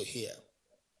pressed to hear.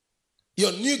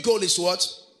 Your new goal is what?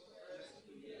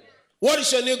 What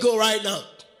is your new goal right now?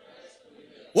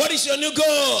 What is your new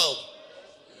goal?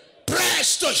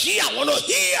 Press to hear. I want to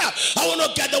hear. I want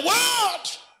to get the word.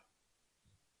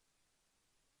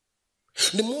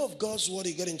 The more of God's word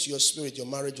you get into your spirit, your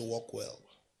marriage will work well.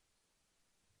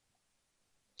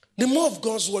 The more of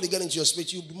God's word you get into your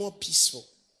spirit, you'll be more peaceful.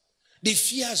 The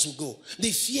fears will go.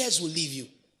 The fears will leave you.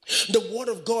 The word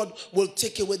of God will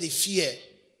take away the fear.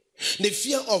 The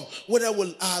fear of whether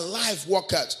will our life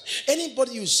work out.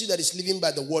 Anybody you see that is living by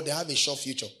the word, they have a sure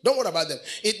future. Don't worry about them.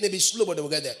 It may be slow, but they will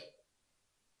get there.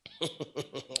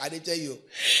 I did tell you.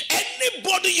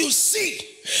 Anybody you see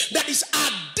that is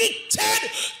addicted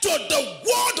to the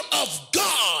word of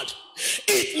God,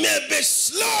 it may be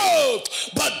slow,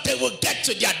 but they will get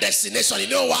to their destination. You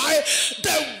know why?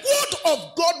 The word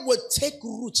of God will take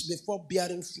root before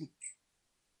bearing fruit.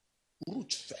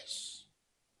 Root first.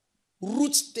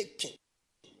 Root taking.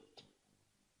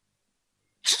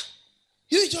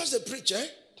 You just a preacher.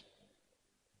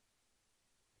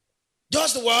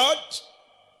 Just the word.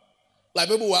 Like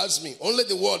people will ask me, only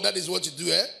the word, that is what you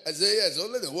do, eh? I say, yes,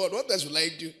 only the word. What else will I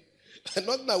do? And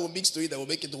nothing I will mix to it that will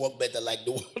make it work better like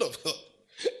the word of God.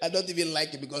 I don't even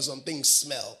like it because some things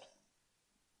smell.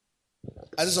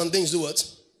 I say some things do what?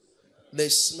 They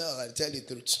smell, I tell you the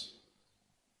truth.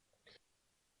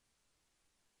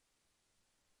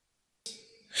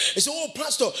 He said, oh,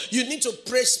 pastor, you need to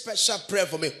pray special prayer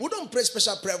for me. We don't pray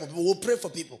special prayer for people. We'll pray for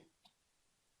people.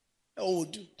 That's what we'll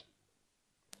do.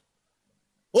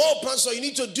 Oh, pastor, you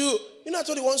need to do. You know, I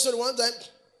told you one story one time.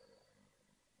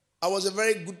 I was a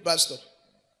very good pastor.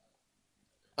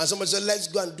 And somebody said, let's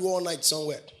go and do all night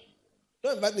somewhere.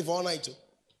 Don't invite me for all night too.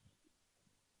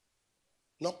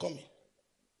 Not coming.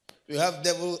 If you have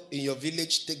devil in your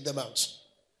village, take them out.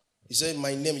 He said, in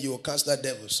my name, you will cast out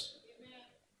devils.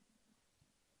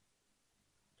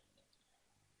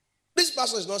 This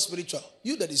pastor is not spiritual.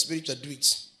 You that is spiritual, do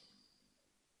it.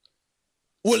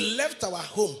 We left our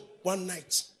home one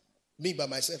night, me by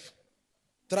myself,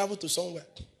 travel to somewhere.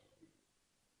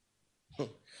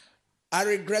 I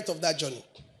regret of that journey.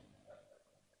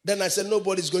 Then I said,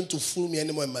 nobody's going to fool me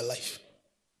anymore in my life.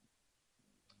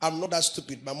 I'm not that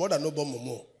stupid. My mother no born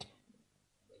more.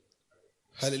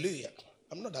 Hallelujah.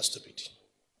 I'm not that stupid.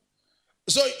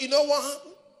 So you know what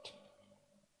happened?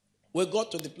 We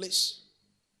got to the place.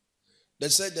 They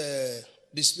said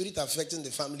the spirit affecting the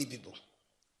family people.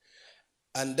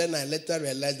 And then I later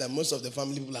realized that most of the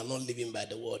family people are not living by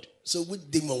the word. So which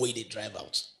demon way they drive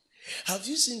out? Have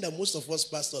you seen that most of us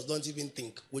pastors don't even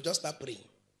think? We just start praying.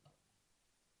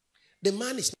 The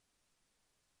man is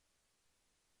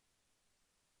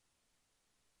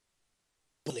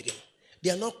not again.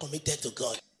 They are not committed to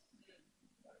God.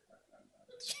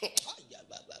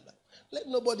 Let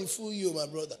nobody fool you, my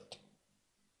brother.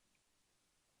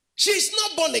 She's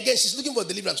not born again. She's looking for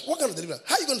deliverance. What kind of deliverance?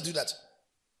 How are you going to do that?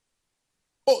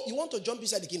 Oh, you want to jump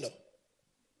inside the kingdom?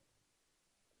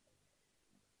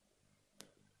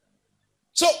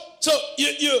 So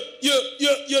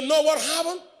you know what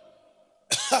happened?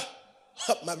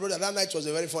 My brother, that night was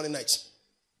a very funny night.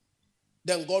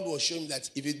 Then God was showing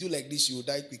that if you do like this, you will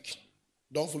die quick.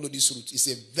 Don't follow this route. It's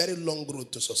a very long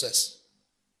road to success.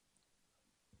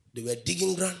 They were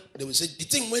digging ground. They would say, the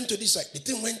thing went to this side. The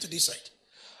thing went to this side.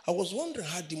 I was wondering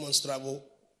how demons travel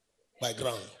by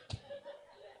ground.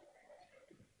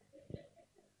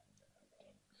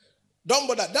 Don't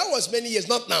bother. That was many years,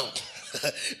 not now.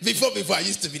 Before I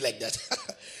used to be like that.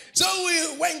 So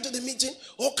we went to the meeting,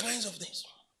 all kinds of things.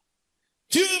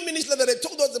 Few minutes later, they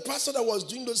told us the pastor that was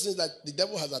doing those things that the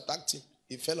devil has attacked him.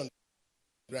 He fell on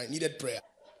the ground, needed prayer.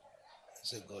 I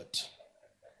said, God.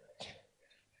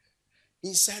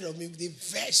 Inside of me, the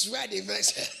verse, where the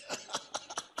verse?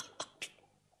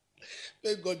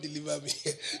 May God deliver me.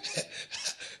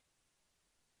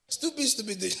 Stupid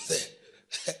things.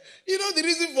 You know the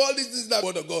reason for all this is that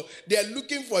word of God. They are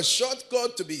looking for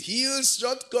shortcut to be healed,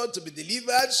 shortcut to be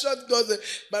delivered, shortcut.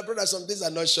 My brother, some things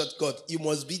are not shortcut. You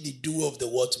must be the doer of the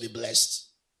word to be blessed.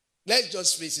 Let's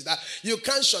just face it. You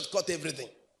can't shortcut everything.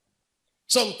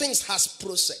 Some things has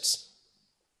process.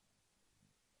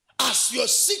 As you're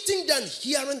sitting down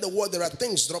hearing the word, there are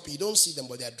things dropping. You don't see them,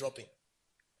 but they are dropping.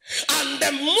 And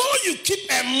the more you keep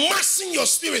amassing your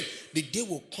spirit, the day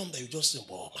will come that you just say,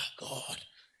 oh my God,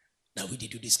 now we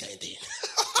did do this kind of thing.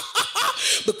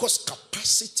 Because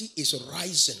capacity is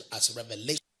rising as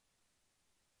revelation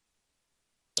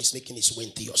is making its way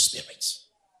into your spirit.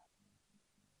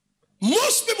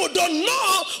 Most people don't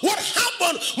know what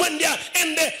happened when they are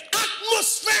in the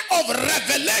atmosphere of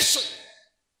revelation.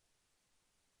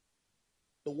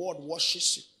 The word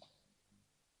washes you.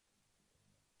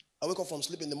 I wake up from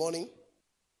sleep in the morning.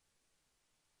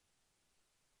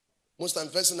 Most time,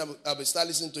 first thing I'll be start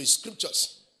listening to is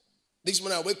scriptures. This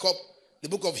morning I wake up, the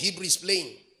book of Hebrews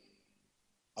playing.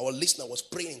 Our listener was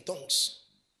praying in tongues,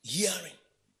 hearing.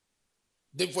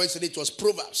 Then before yesterday it was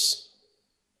Proverbs.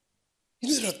 You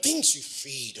know, there are things you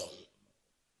feed on.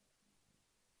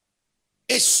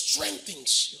 It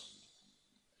strengthens you.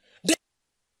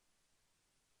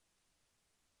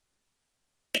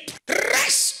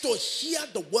 Rest to hear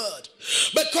the word.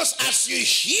 Because as you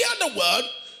hear the word,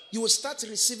 you will start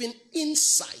receiving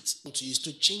insight into you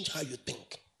to change how you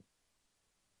think.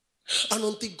 And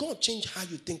until God changes how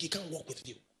you think, He can't work with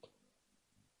you.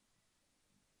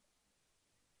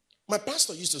 My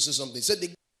pastor used to say something. He said, the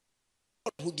God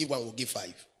who give one will give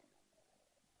five.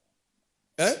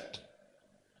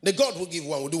 The God who give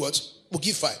one will do what? Will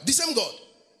give five. The same God.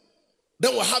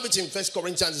 Then we'll have it in 1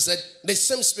 Corinthians. He said, the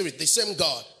same spirit, the same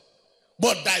God,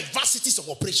 but diversities of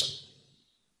operation.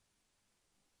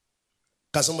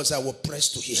 Can somebody say, I will press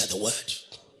to hear the word?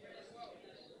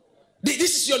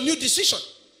 This is your new decision.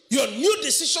 Your new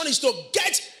decision is to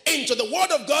get into the word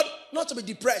of God, not to be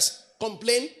depressed,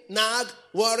 complain, nag,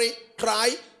 worry, cry,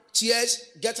 tears,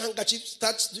 get handkerchief,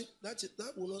 that's it.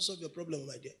 That will not solve your problem,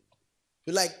 my dear.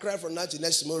 You like cry from now to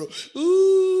next tomorrow.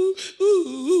 Ooh, ooh,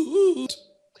 ooh, ooh.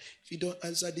 If you don't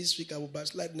answer this week, I will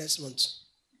backslide next month.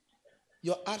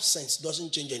 Your absence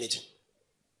doesn't change anything.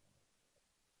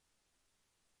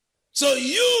 So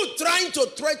you trying to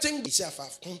threaten yourself,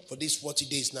 I've come for these 40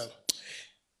 days now.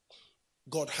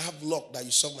 God, have luck that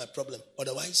you solve my problem.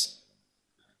 Otherwise,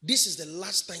 this is the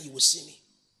last time you will see me.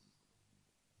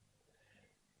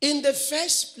 In the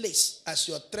first place, as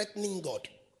you are threatening God,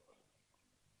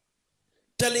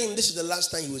 telling him this is the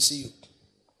last time he will see you.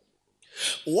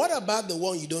 What about the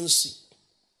one you don't see?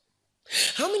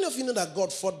 How many of you know that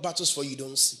God fought battles for you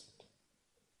don't see?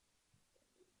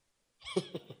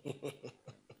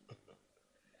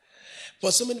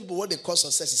 For so many people, what they call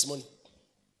success is money.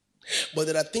 But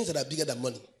there are things that are bigger than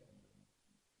money.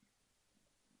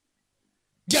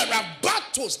 There are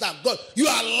battles that God, you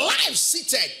are life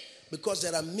seated because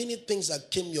there are many things that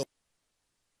came your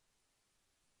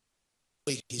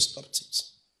way. He stopped it.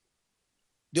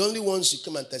 The only ones you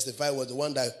come and testify was the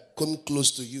one that came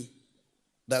close to you.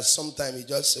 That sometimes he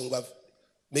just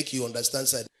make you understand.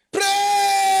 Said,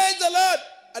 praise the Lord.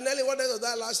 And Nelly, what was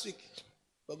that last week?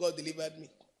 But God delivered me.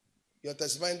 You're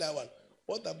testifying that one.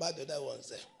 What about the other ones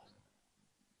there?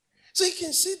 So you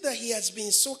can see that he has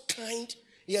been so kind.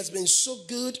 He has been so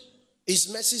good.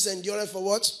 His mercies endure for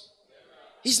what?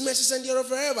 His mercies endure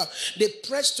forever. They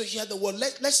pressed to hear the word.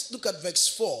 Let's look at verse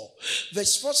 4.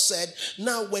 Verse 4 said,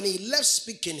 now when he left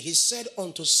speaking, he said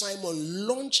unto Simon,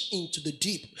 launch into the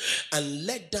deep and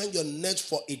let down your net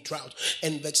for a drought.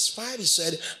 And verse 5 he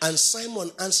said, and Simon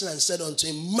answered and said unto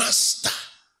him, Master,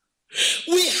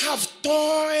 we have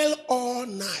toiled all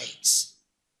night.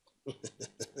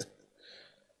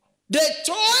 They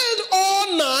toiled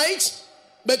all night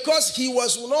because he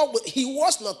was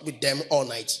not with them all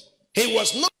night. He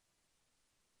was not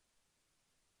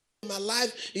in my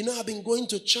life. I've been going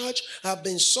to church. I've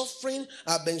been suffering.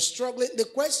 I've been struggling. The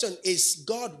question is,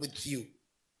 God with you?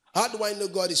 How do I know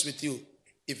God is with you?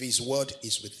 If his word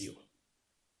is with you.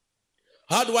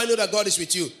 How do I know that God is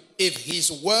with you? If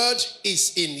his word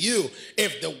is in you.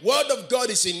 If the word of God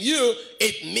is in you,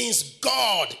 it means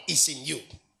God is in you.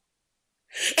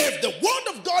 If the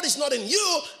word of God is not in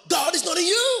you, God is not in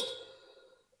you.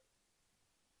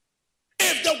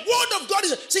 If the word of God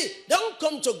is... See, don't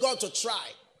come to God to try.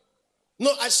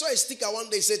 No, I saw a sticker one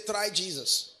day say, try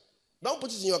Jesus. Don't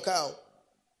put it in your car.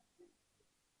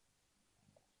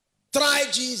 Try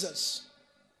Jesus.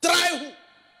 Try who?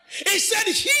 He said,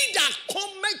 he that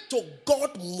cometh to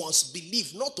God must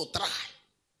believe, not to try.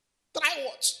 Try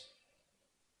what?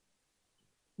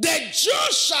 The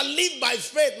just shall live by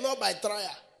faith, not by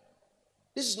trial.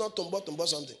 This is not tumbo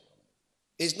something.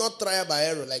 It's not trial by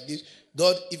error like this.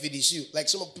 God, if it is you, like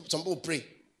some people pray.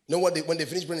 You know what? When they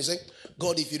finish praying, they say,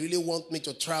 God, if you really want me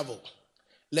to travel,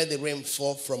 let the rain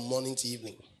fall from morning to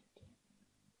evening.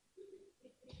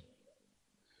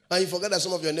 And you forget that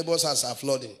some of your neighbors' houses are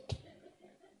flooding.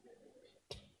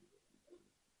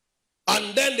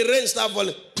 And then the rain starts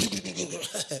falling.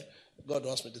 God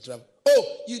wants me to travel.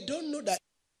 Oh, you don't know that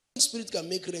the Spirit can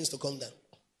make rains to come down.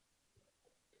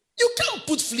 You can't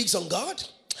put fleas on God.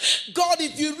 God,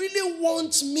 if you really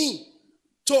want me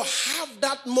to have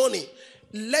that money,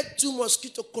 let two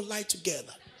mosquitoes collide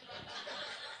together.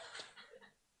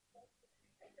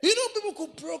 People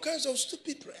could pray all kinds of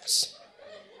stupid prayers.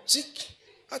 See,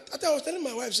 I was telling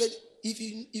my wife, said,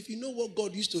 if you know what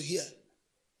God used to hear,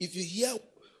 if you hear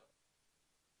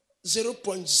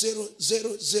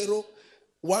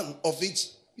 0.0001 of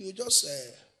it, you just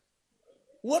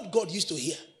what God used to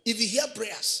hear. If you hear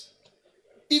prayers,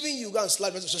 even you go and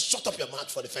slap and say, shut up your mouth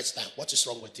for the first time. What is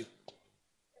wrong with you?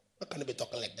 How can you be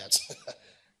talking like that?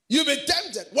 You'll be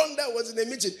tempted. One day I was in a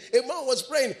meeting. A man was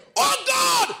praying, oh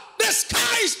God, the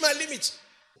sky is my limit.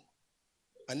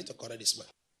 I need to correct this man.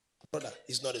 Brother,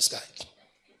 it's not the sky.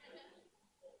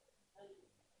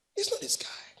 It's not the sky.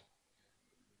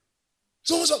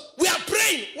 So we are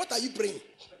praying. What are you praying?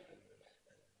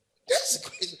 That's the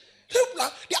question.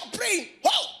 They are praying.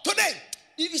 Oh, today,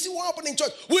 if you see what happened in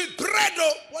church, we prayed.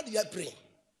 Oh, what did they pray?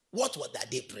 What were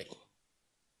they praying?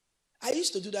 I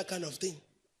used to do that kind of thing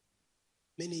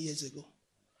many years ago.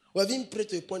 We have even prayed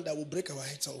to a point that will break our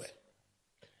head somewhere.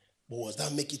 But was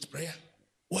that make it prayer?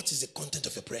 What is the content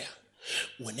of a prayer?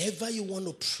 Whenever you want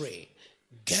to pray,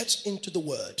 get into the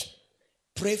word.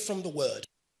 Pray from the word.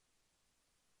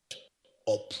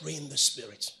 Or pray in the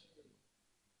spirit.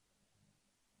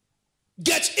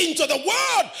 Get into the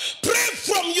word. Pray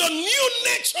from your new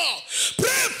nature.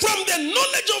 Pray from the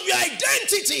knowledge of your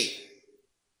identity.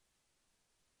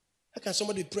 How can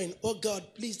somebody be praying, oh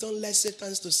God, please don't let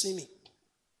Satan to see me.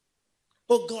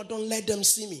 Oh God, don't let them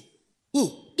see me.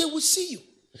 Who? They will see you.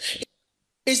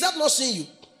 Is that not seeing you?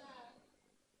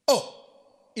 Oh,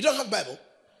 you don't have Bible?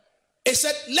 It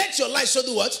said, let your light show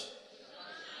the what?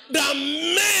 The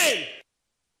men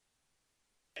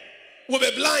will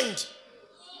be blind.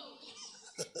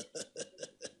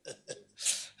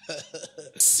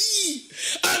 See,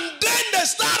 and then they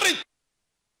start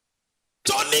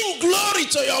returning glory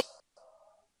to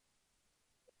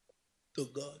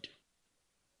God.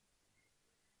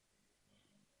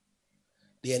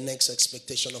 The next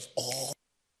expectation of all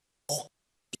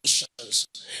nations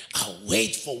are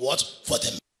wait for what? For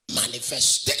the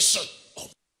manifestation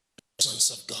of the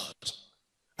sons of God.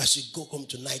 As you go home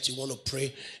tonight, you want to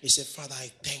pray. You say, Father,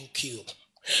 I thank you.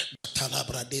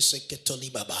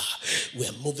 We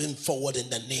are moving forward in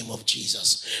the name of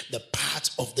Jesus. The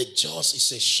path of the just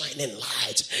is a shining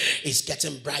light. It's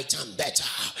getting brighter and better.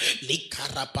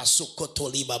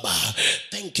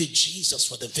 Thank you, Jesus,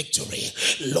 for the victory.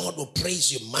 Lord, we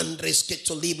praise you.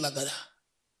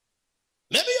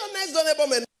 Maybe your next door neighbor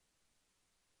man.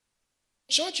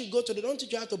 Church you go to, they don't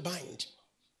teach you how to bind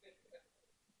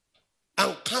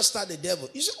and cast out the devil.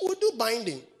 You say, we do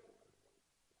binding.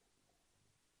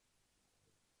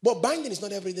 But binding is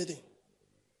not everyday thing.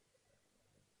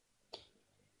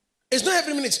 It's not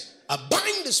every minute. I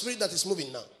bind the spirit that is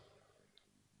moving now.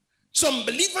 Some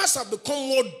believers have become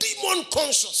more demon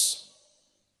conscious.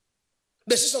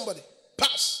 They see somebody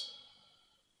pass.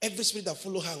 Every spirit that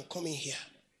follow her and come in here.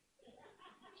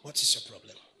 What is your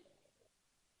problem?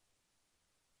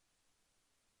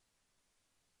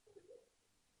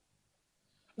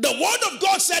 The word of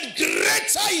God said,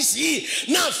 greater is he.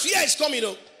 Now fear is coming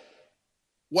up.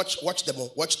 Watch them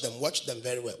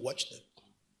very well. Watch them.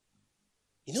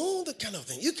 You know the kind of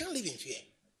thing. You can't live in fear.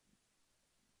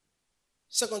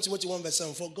 2 Timothy 1 verse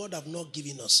 7, for God have not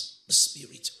given us the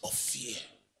spirit of fear.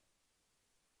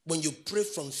 When you pray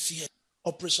from fear,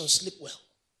 Operation Sleep Well.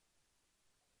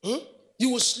 You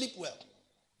will sleep well.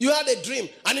 You had a dream,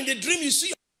 and in the dream you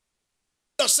see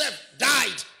yourself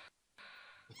died.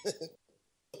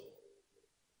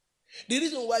 The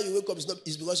reason why you wake up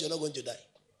is because you're not going to die.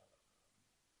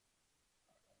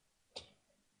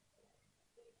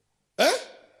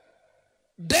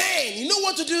 Then, you know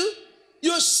what to do?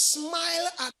 You smile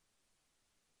at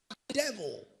the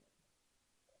devil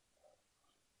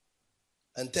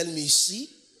and tell me, see,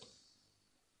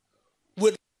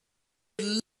 with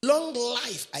long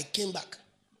life, I came back.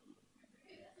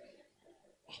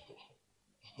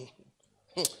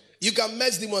 You can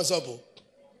mess demons up.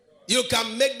 You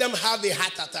can make them have a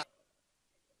heart attack.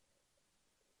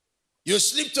 You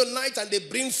sleep tonight and they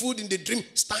bring food in the dream.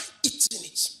 Start eating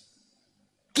it.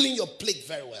 Clean your plate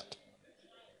very well.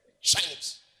 Shine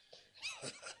it.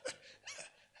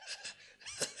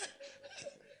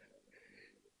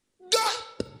 God,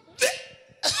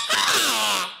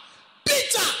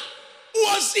 Peter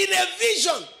was in a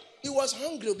vision. He was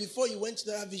hungry before he went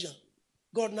to that vision.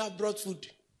 God now brought food.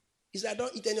 He said, I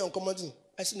don't eat any uncommon thing.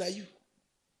 I said, now you.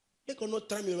 You cannot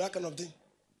try me that kind of thing.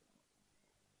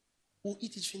 We'll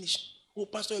eat it finished. Oh,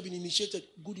 pastor, you've been initiated.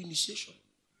 Good initiation.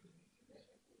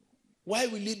 Why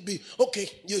will it be? Okay,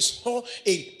 you saw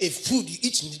a food you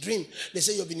eat in the dream. They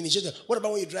say you've been initiated. What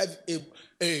about when you drive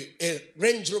a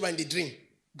Range Rover in the dream?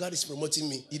 God is promoting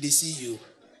me. He didn't see you.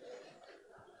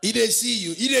 He didn't see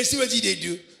you. He didn't see what he did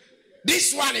do.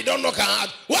 This one, he don't knock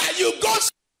out. Why you go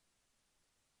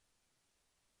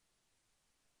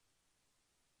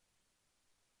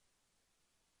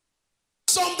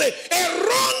something, a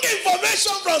wrong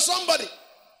information from somebody.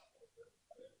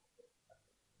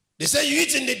 They say you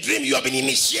eat in the dream, you have been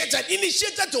initiated.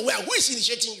 Initiated to where? Who is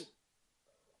initiating you?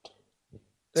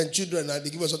 Then children, they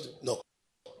give us something. No.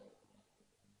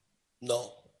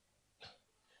 No.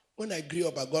 When I grew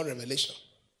up, I got revelation.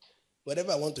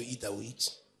 Whatever I want to eat, I will eat.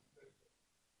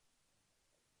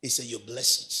 He said, you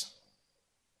bless it.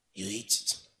 You eat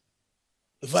it.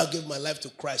 If I gave my life to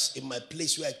Christ in my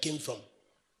place where I came from,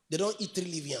 they don't eat 3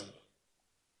 leaf yam.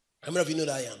 How many of you know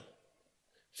that yam?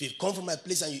 If you come from my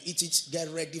place and you eat it, get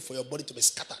ready for your body to be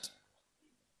scattered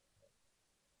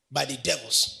by the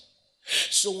devils.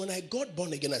 So when I got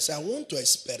born again, I said, I want to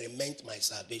experiment my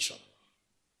salvation.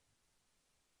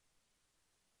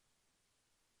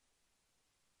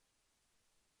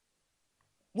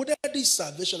 Whether this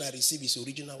salvation I receive is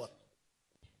original one.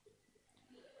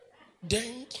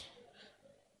 Then,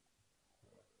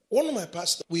 one of my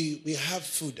pastors, we have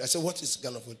food. I said, what is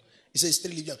kind of food? He said, it's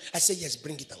 3 leaf yam. I said, yes,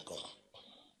 bring it and come.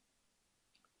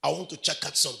 I want to check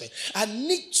out something. I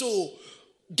need to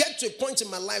get to a point in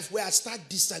my life where I start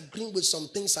disagreeing with some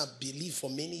things I believe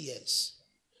for many years.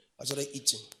 I started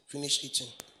eating, finished eating.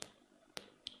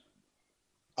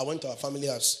 I went to our family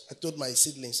house. I told my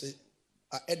siblings,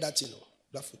 I ate that,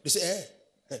 that food. They say,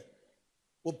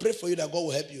 we'll pray for you that God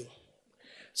will help you.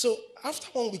 So after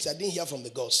 1 week, I didn't hear from the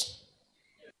girls.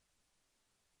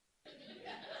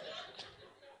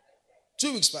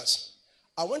 2 weeks passed.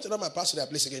 I went to my pastor their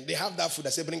place again. They have that food. I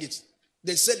said, bring it.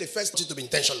 They said the first thing to be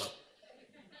intentional.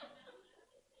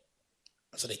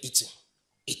 I started eating,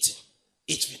 eat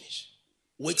finish,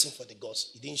 waiting for the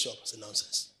gods. He didn't show up. I said,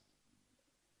 nonsense.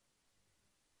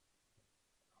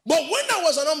 But when I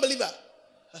was an unbeliever,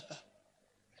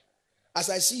 as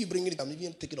I see you bringing it, I'm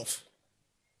even taking off.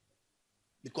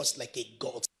 Because like a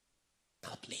God in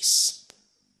our place.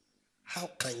 How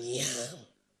can you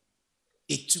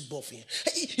a tube of here?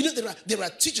 There are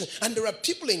teachers and there are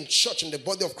people in church in the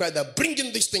body of Christ that are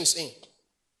bringing these things in.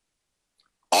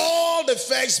 All the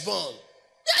firstborn.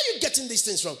 Where are you getting these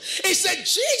things from? He said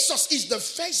Jesus is the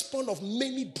firstborn of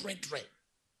many brethren.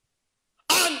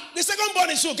 And the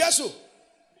secondborn is who? Guess who?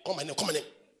 Come on name.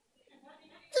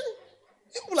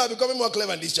 People are becoming more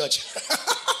clever in this church.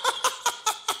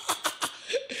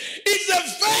 It's the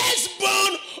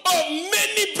firstborn of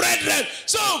many brethren.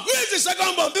 So who is the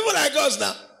secondborn? People like us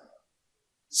now.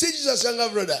 See Jesus' younger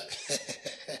brother.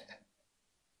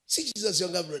 See Jesus'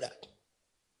 younger brother.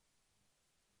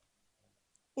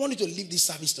 I want you to leave this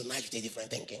service tonight with a different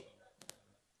thinking.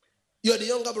 You are the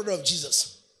younger brother of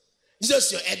Jesus.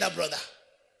 Jesus is your elder brother.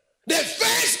 The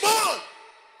firstborn.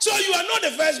 So you are not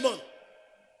the firstborn.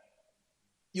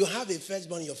 You have a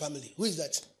firstborn in your family. Who is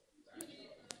that?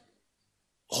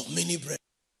 Of many brethren.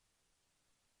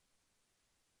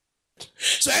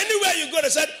 So anywhere you go, they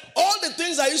said, all the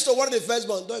things I used to worry the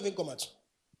firstborn don't even come out.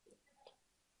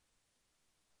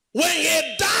 When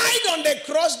he died on the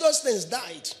cross, those things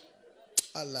died.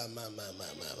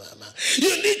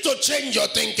 You need to change your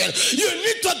thinking. You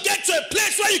need to get to a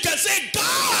place where you can say,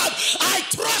 God, I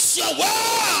trust your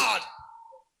word.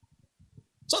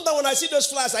 Sometimes when I see those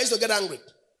flyers, I used to get angry.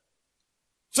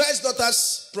 First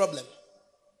daughter's problem.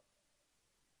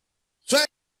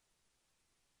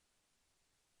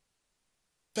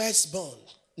 Firstborn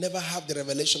never have the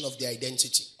revelation of their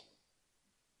identity.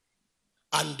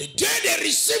 And the day they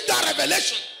receive that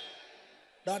revelation,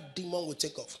 that demon will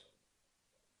take off.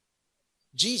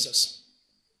 Jesus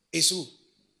is who?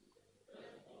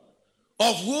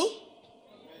 Of who?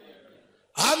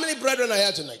 How many brethren are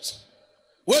here tonight?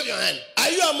 Wave your hand. Are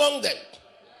you among them?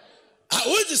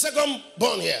 Who is the second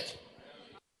born here?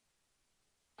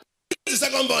 Who is the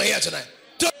second born here tonight?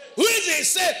 Who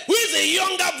is the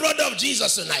younger brother of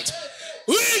Jesus tonight?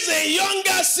 Who is the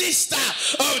younger sister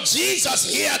of Jesus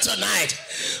here tonight?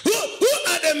 Who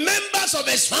are the members of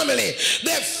his family?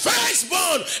 The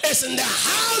firstborn is in the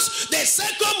house. The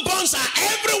secondborns are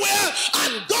everywhere.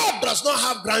 And God does not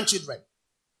have grandchildren.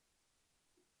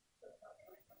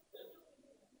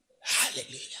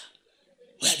 Hallelujah.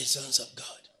 We are the sons of God.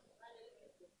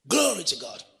 Glory to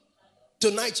God.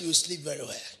 Tonight you will sleep very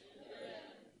well.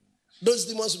 Those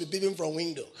demons will be peeping from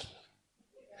window.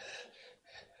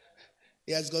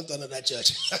 He has gone to another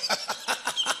church.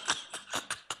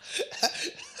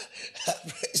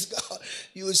 Praise God.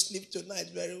 You will sleep tonight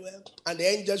very well. And the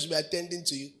angels will be attending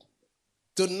to you.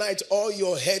 Tonight, all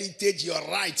your heritage, your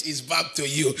right is back to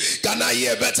you. Can I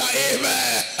hear better?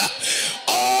 Amen.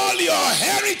 All your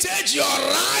heritage, your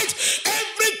right,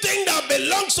 everything that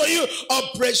belongs to you,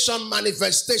 operation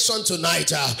manifestation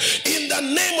tonight. In the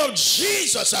name of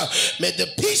Jesus, may the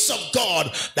peace of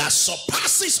God that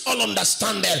surpasses all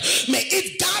understanding, may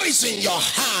it garrison your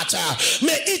heart.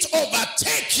 May it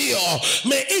overtake you.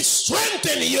 May it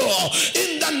strengthen you.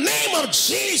 In the name of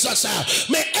Jesus,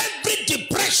 may every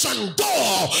depression go.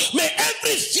 May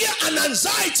every fear and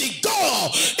anxiety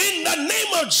go. In the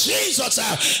name of Jesus,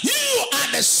 you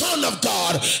are the Son of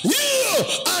God. You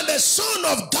are the Son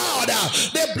of God.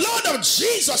 The blood of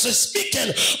Jesus is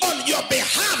speaking on your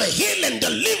behalf. Healing,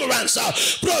 deliverance,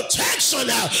 protection.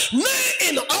 May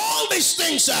in all these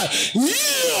things,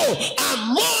 you are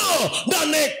more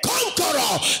than a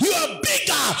conqueror. You are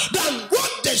bigger than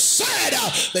what they said,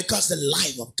 because the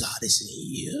life of God is in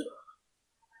you.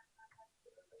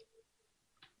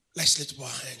 Let's lift up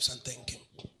our hands and thank him.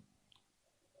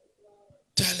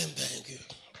 Tell him thank you.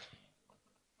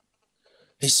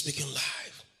 He's speaking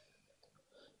live.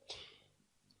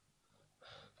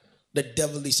 The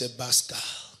devil is a bastard.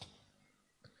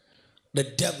 The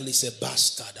devil is a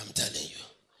bastard, I'm telling you.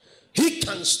 He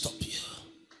can't stop you.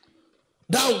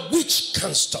 That witch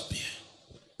can't stop you.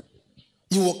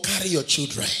 You will carry your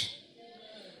children.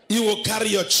 You will carry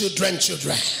your children.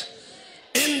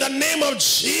 In the name of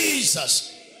Jesus.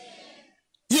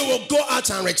 You will go out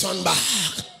and return back.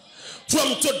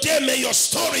 From today, may your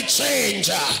story change.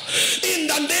 In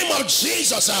the name of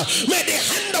Jesus, may the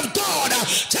hand of God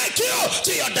take you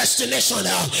to your destination.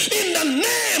 In the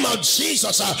name of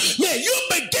Jesus, may you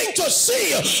begin to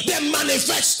see the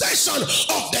manifestation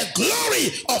of the glory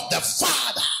of the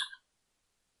Father.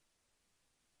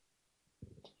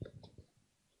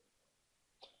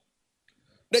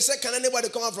 They said, can anybody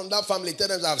come out from that family? Tell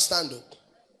them I have stand up.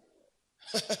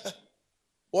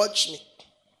 Watch me.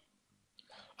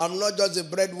 I'm not just the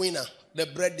breadwinner, the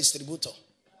bread distributor.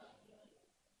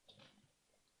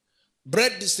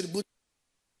 Bread distributors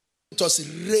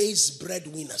raise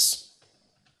breadwinners.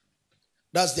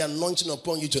 That's the anointing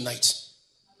upon you tonight.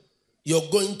 You're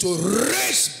going to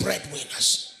raise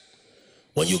breadwinners.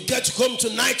 When you get home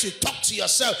tonight, you talk to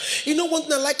yourself. You know one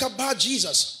thing I like about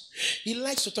Jesus? He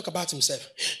likes to talk about himself.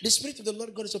 The Spirit of the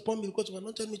Lord God is upon me because he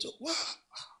anointed me to, wow,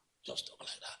 just talk like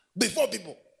that. Before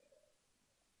people.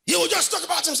 He will just talk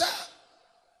about himself.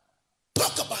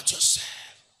 Talk about yourself.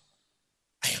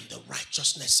 I am the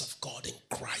righteousness of God in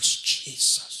Christ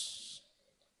Jesus.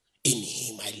 In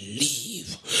him I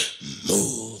live,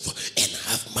 move, and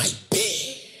have my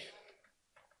being.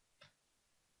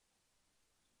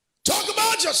 Talk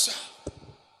about yourself.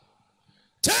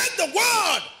 Take the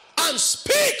word and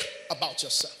speak about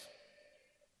yourself.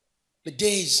 The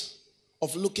days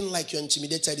of looking like you're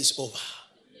intimidated is over.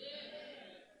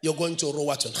 You're going to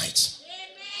roar tonight.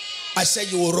 I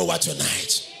said you will roar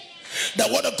tonight. The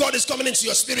word of God is coming into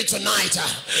your spirit tonight.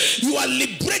 You are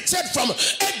liberated from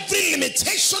every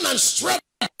limitation and struggle.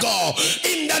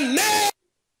 In the name.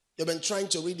 You've been trying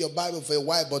to read your Bible for a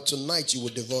while, but tonight you will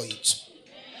devour it.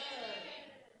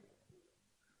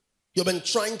 You've been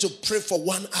trying to pray for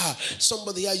 1 hour.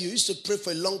 Somebody here, you used to pray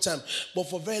for a long time, but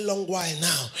for a very long while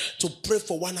now, to pray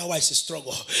for 1 hour is a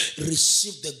struggle.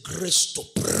 Receive the grace to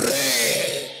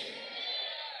pray.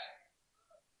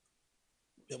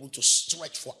 Be able to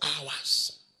stretch for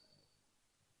hours.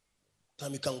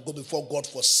 Time you can go before God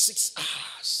for 6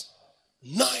 hours,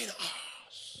 9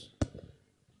 hours,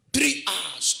 3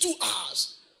 hours, 2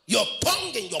 hours. You're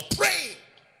pounding, you're praying.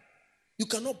 You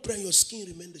cannot pray and your skin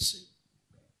remain the same.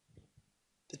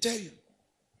 I tell you,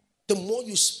 the more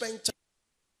you spend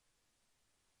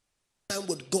time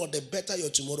with God, the better your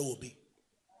tomorrow will be.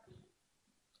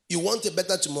 You want a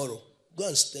better tomorrow? Go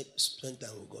and spend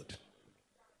time with God.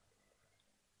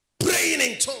 Praying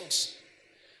in tongues.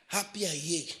 Happy are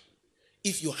ye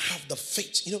if you have the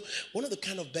faith. You know, one of the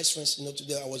kind of best friends,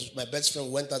 today I was with my best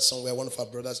friend, went out somewhere, one of our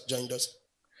brothers joined us.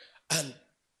 And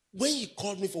when he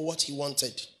called me for what he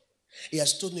wanted, he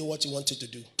has told me what he wanted to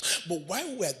do. But while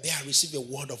we were there, I received a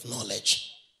word of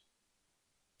knowledge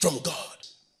from God.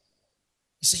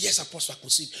 He said, yes, Apostle, I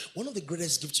could see. One of the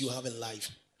greatest gifts you have in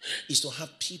life is to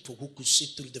have people who could see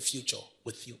through the future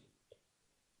with you.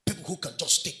 People who can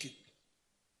just take you.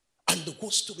 And the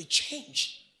whole story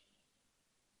changed.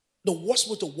 The worst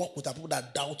way to work with are people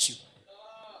that doubt you.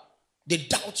 They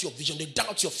doubt your vision. They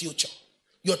doubt your future.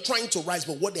 You're trying to rise,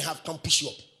 but what they have can't push you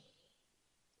up.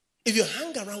 If you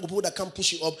hang around with people that can't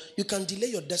push you up, you can delay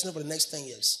your destiny for the next 10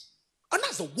 years. And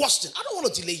that's the worst thing. I don't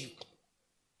want to delay you.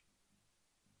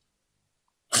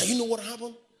 And you know what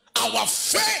happened? Our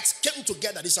faith came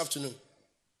together this afternoon.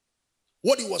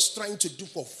 What he was trying to do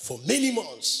for many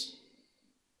months,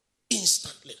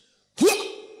 instantly,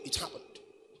 it happened.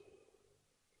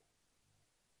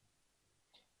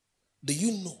 Do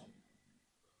you know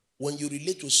when you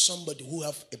relate to somebody who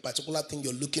have a particular thing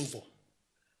you're looking for,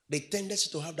 the tendency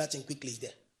to have that thing quickly is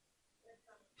there?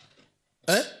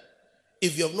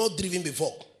 If you have not driven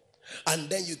before, and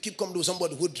then you keep coming to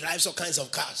somebody who drives all kinds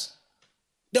of cars,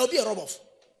 there will be a rub-off.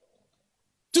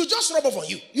 To just rub off on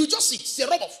you. You just see, it's a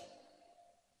rub-off.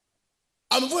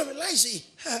 I'm going to realize,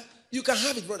 you can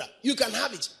have it, brother. You can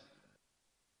have it.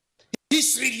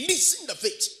 He's releasing the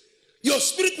faith. Your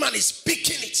spirit man is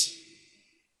picking it.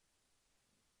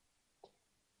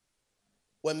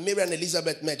 When Mary and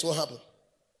Elizabeth met, what happened?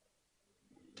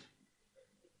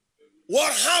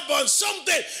 What happened?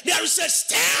 Something. There is a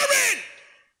stirring.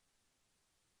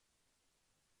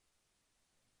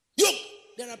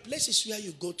 There are places where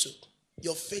you go to,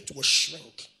 your faith will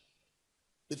shrink.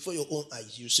 Before your own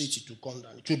eyes, you see it to come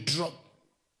down, to drop.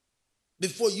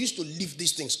 Before you used to lift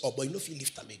these things up, but you know if you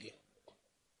lift them again.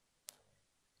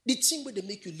 The thing where they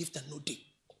make you lift and no day.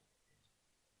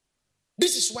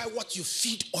 This is why what you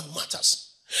feed on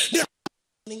matters.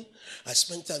 I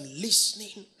spend time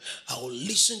listening. I will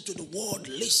listen to the word,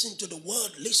 listen to the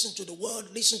word, listen to the word,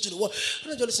 listen to the word. I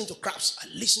don't just listen to craps. I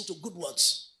listen to good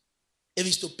words. If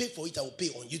it's to pay for it, I will pay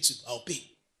on YouTube. I'll pay.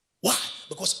 Why?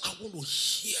 Because I want to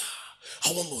hear.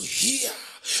 I want to hear.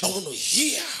 I want to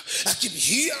hear. I keep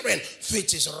hearing.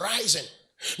 Faith is rising.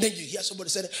 Then you hear somebody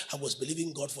say, I was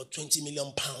believing God for 20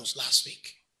 million pounds last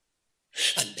week.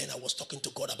 And then I was talking to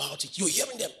God about it. You're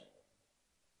hearing them.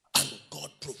 And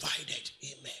God provided.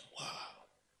 Amen. Wow.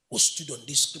 We stood on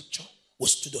this scripture. We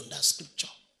stood on that scripture.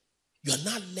 You are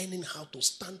now learning how to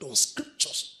stand on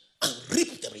scriptures and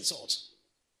reap the results.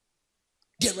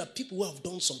 There are people who have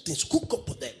done some things. Hook up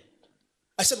with them.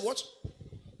 I said, what?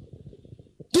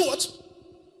 Do what?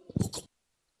 Hook up.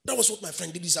 That was what my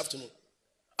friend did this afternoon.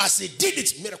 As he did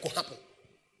it, miracle happened.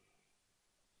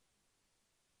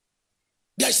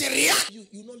 There's a reaction.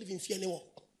 You will not live in fear anymore.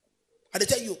 I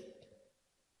tell you,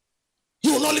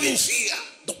 you will not live in fear.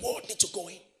 The word needs to go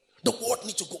in. The word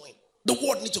needs to go in. The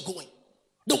word needs to go in.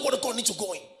 The word of God needs to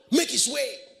go in. Make his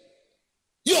way.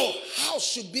 Your house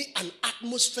should be an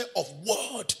atmosphere of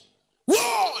word.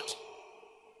 Word.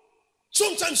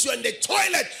 Sometimes you're in the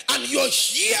toilet and you're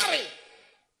hearing.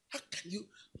 How can you?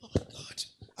 Oh my God.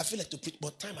 I feel like to preach,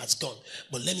 but time has gone.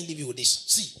 But let me leave you with this.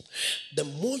 See, the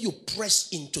more you press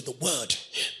into the word,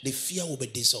 the fear will be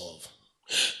dissolved.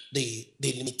 The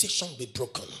limitation will be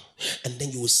broken. And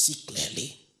then you will see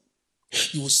clearly.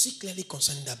 You will see clearly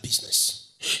concerning that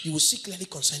business. You will see clearly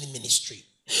concerning ministry.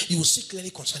 You will see clearly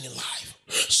concerning life.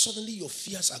 Suddenly your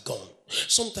fears are gone.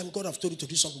 Sometimes God has told you to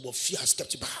do something, but fear has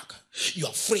kept you back. You're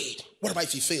afraid. What about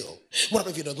if you fail? What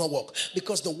about if it does not work?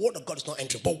 Because the word of God is not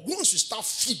entering. But once you start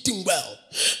feeding well,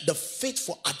 the faith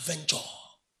for adventure,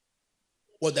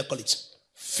 what they call it,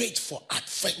 faith for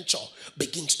adventure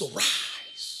begins to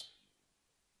rise.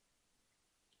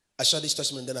 I shared this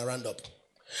testimony, then I round up.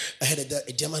 I had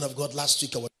a dear man of God last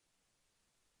week. I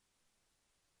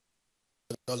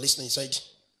was listening inside.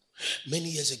 Many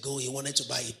years ago, he wanted to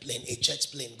buy a plane, a jet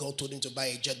plane. God told him to buy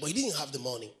a jet, but he didn't have the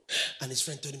money. And his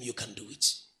friend told him, you can do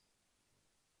it.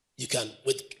 You can,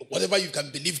 with whatever you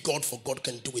can believe God for, God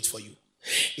can do it for you.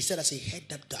 He said, as he heard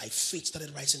that guy, faith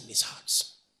started rising in his heart.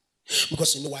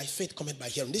 Because you know why? Faith cometh by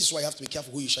hearing. This is why you have to be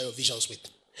careful who you share your visions with.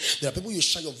 There are people you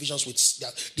share your visions with,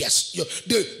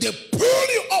 they pull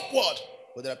you upward.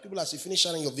 But there are people, as you finish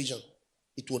sharing your vision,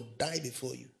 it will die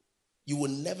before you. You will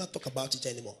never talk about it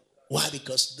anymore. Why?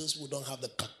 Because those who don't have the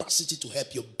capacity to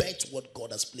help you bet what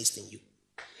God has placed in you.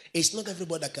 It's not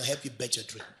everybody that can help you bet your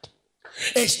dream.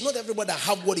 It's not everybody that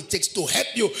have what it takes to help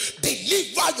you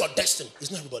deliver your destiny. It's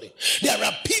not everybody. There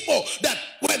are people that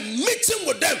when meeting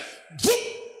with them,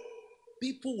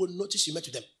 people will notice you met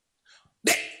with them.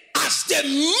 As they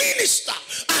minister,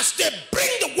 as they bring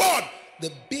the word,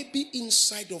 the baby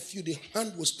inside of you, the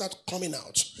hand will start coming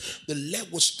out. The leg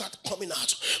will start coming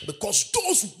out. Because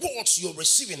those words you're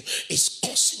receiving is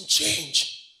causing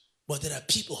change. But there are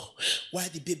people, while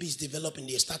the baby is developing,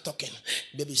 they start talking.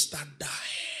 The baby start dying.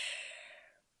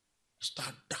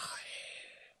 Start dying.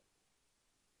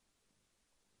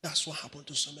 That's what happened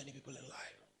to so many people in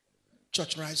life.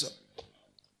 Church, rise up.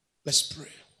 Let's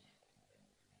pray.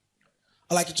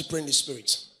 I'd like you to pray in the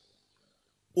Spirit.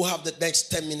 We'll have the next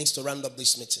 10 minutes to round up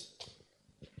this meeting.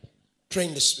 Pray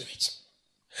in the Spirit.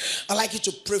 I'd like you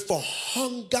to pray for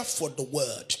hunger for the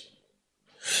word.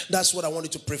 That's what I want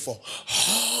you to pray for.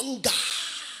 Hunger.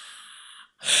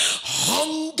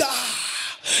 Hunger.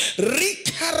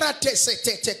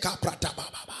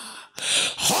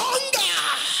 Hunger.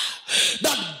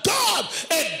 That God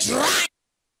is drive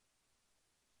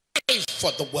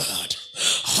for the word.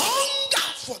 Hunger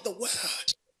for the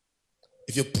word.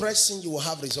 If you press in, you will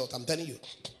have result. I'm telling you.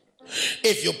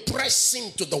 If you press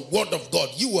into the word of God,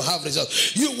 you will have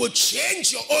results. You will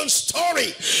change your own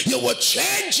story. You will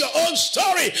change your own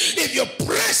story if you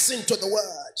press into the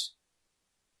word.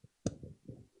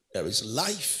 There is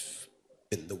life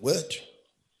in the word.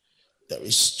 There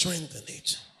is strength in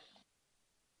it.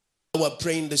 We're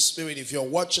praying the Spirit. If you're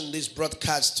watching this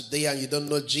broadcast today and you don't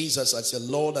know Jesus as your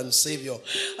Lord and Savior,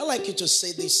 I'd like you to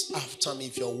say this after me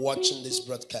if you're watching this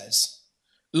broadcast.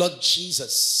 Lord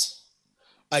Jesus,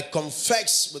 I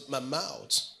confess with my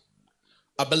mouth,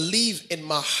 I believe in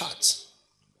my heart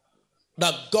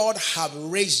that God have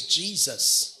raised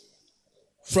Jesus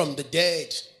from the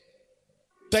dead.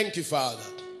 Thank you, Father,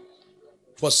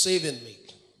 for saving me.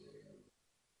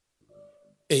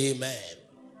 Amen.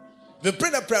 If you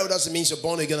pray that prayer with us, it means you're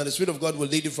born again and the Spirit of God will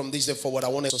lead you from this day forward. I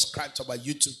want to subscribe to our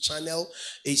YouTube channel.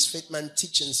 It's Faithman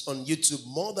Teachings on YouTube.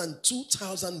 More than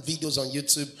 2,000 videos on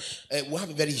YouTube. We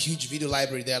have a very huge video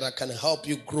library there that can help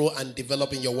you grow and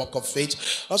develop in your walk of faith.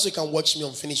 Also, you can watch me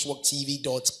on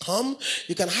finishworktv.com.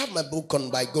 You can have my book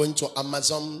on by going to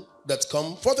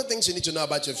amazon.com. Further things you need to know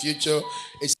about your future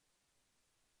is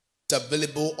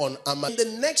available on Amazon. In the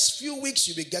next few weeks,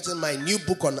 you'll be getting my new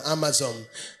book on Amazon.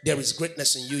 There is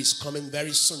Greatness in You. It's coming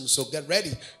very soon. So get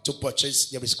ready to purchase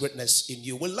There is Greatness in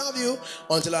You. We love you.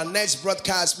 Until our next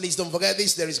broadcast, please don't forget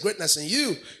this. There is greatness in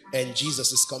you. And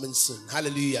Jesus is coming soon.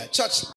 Hallelujah. Church.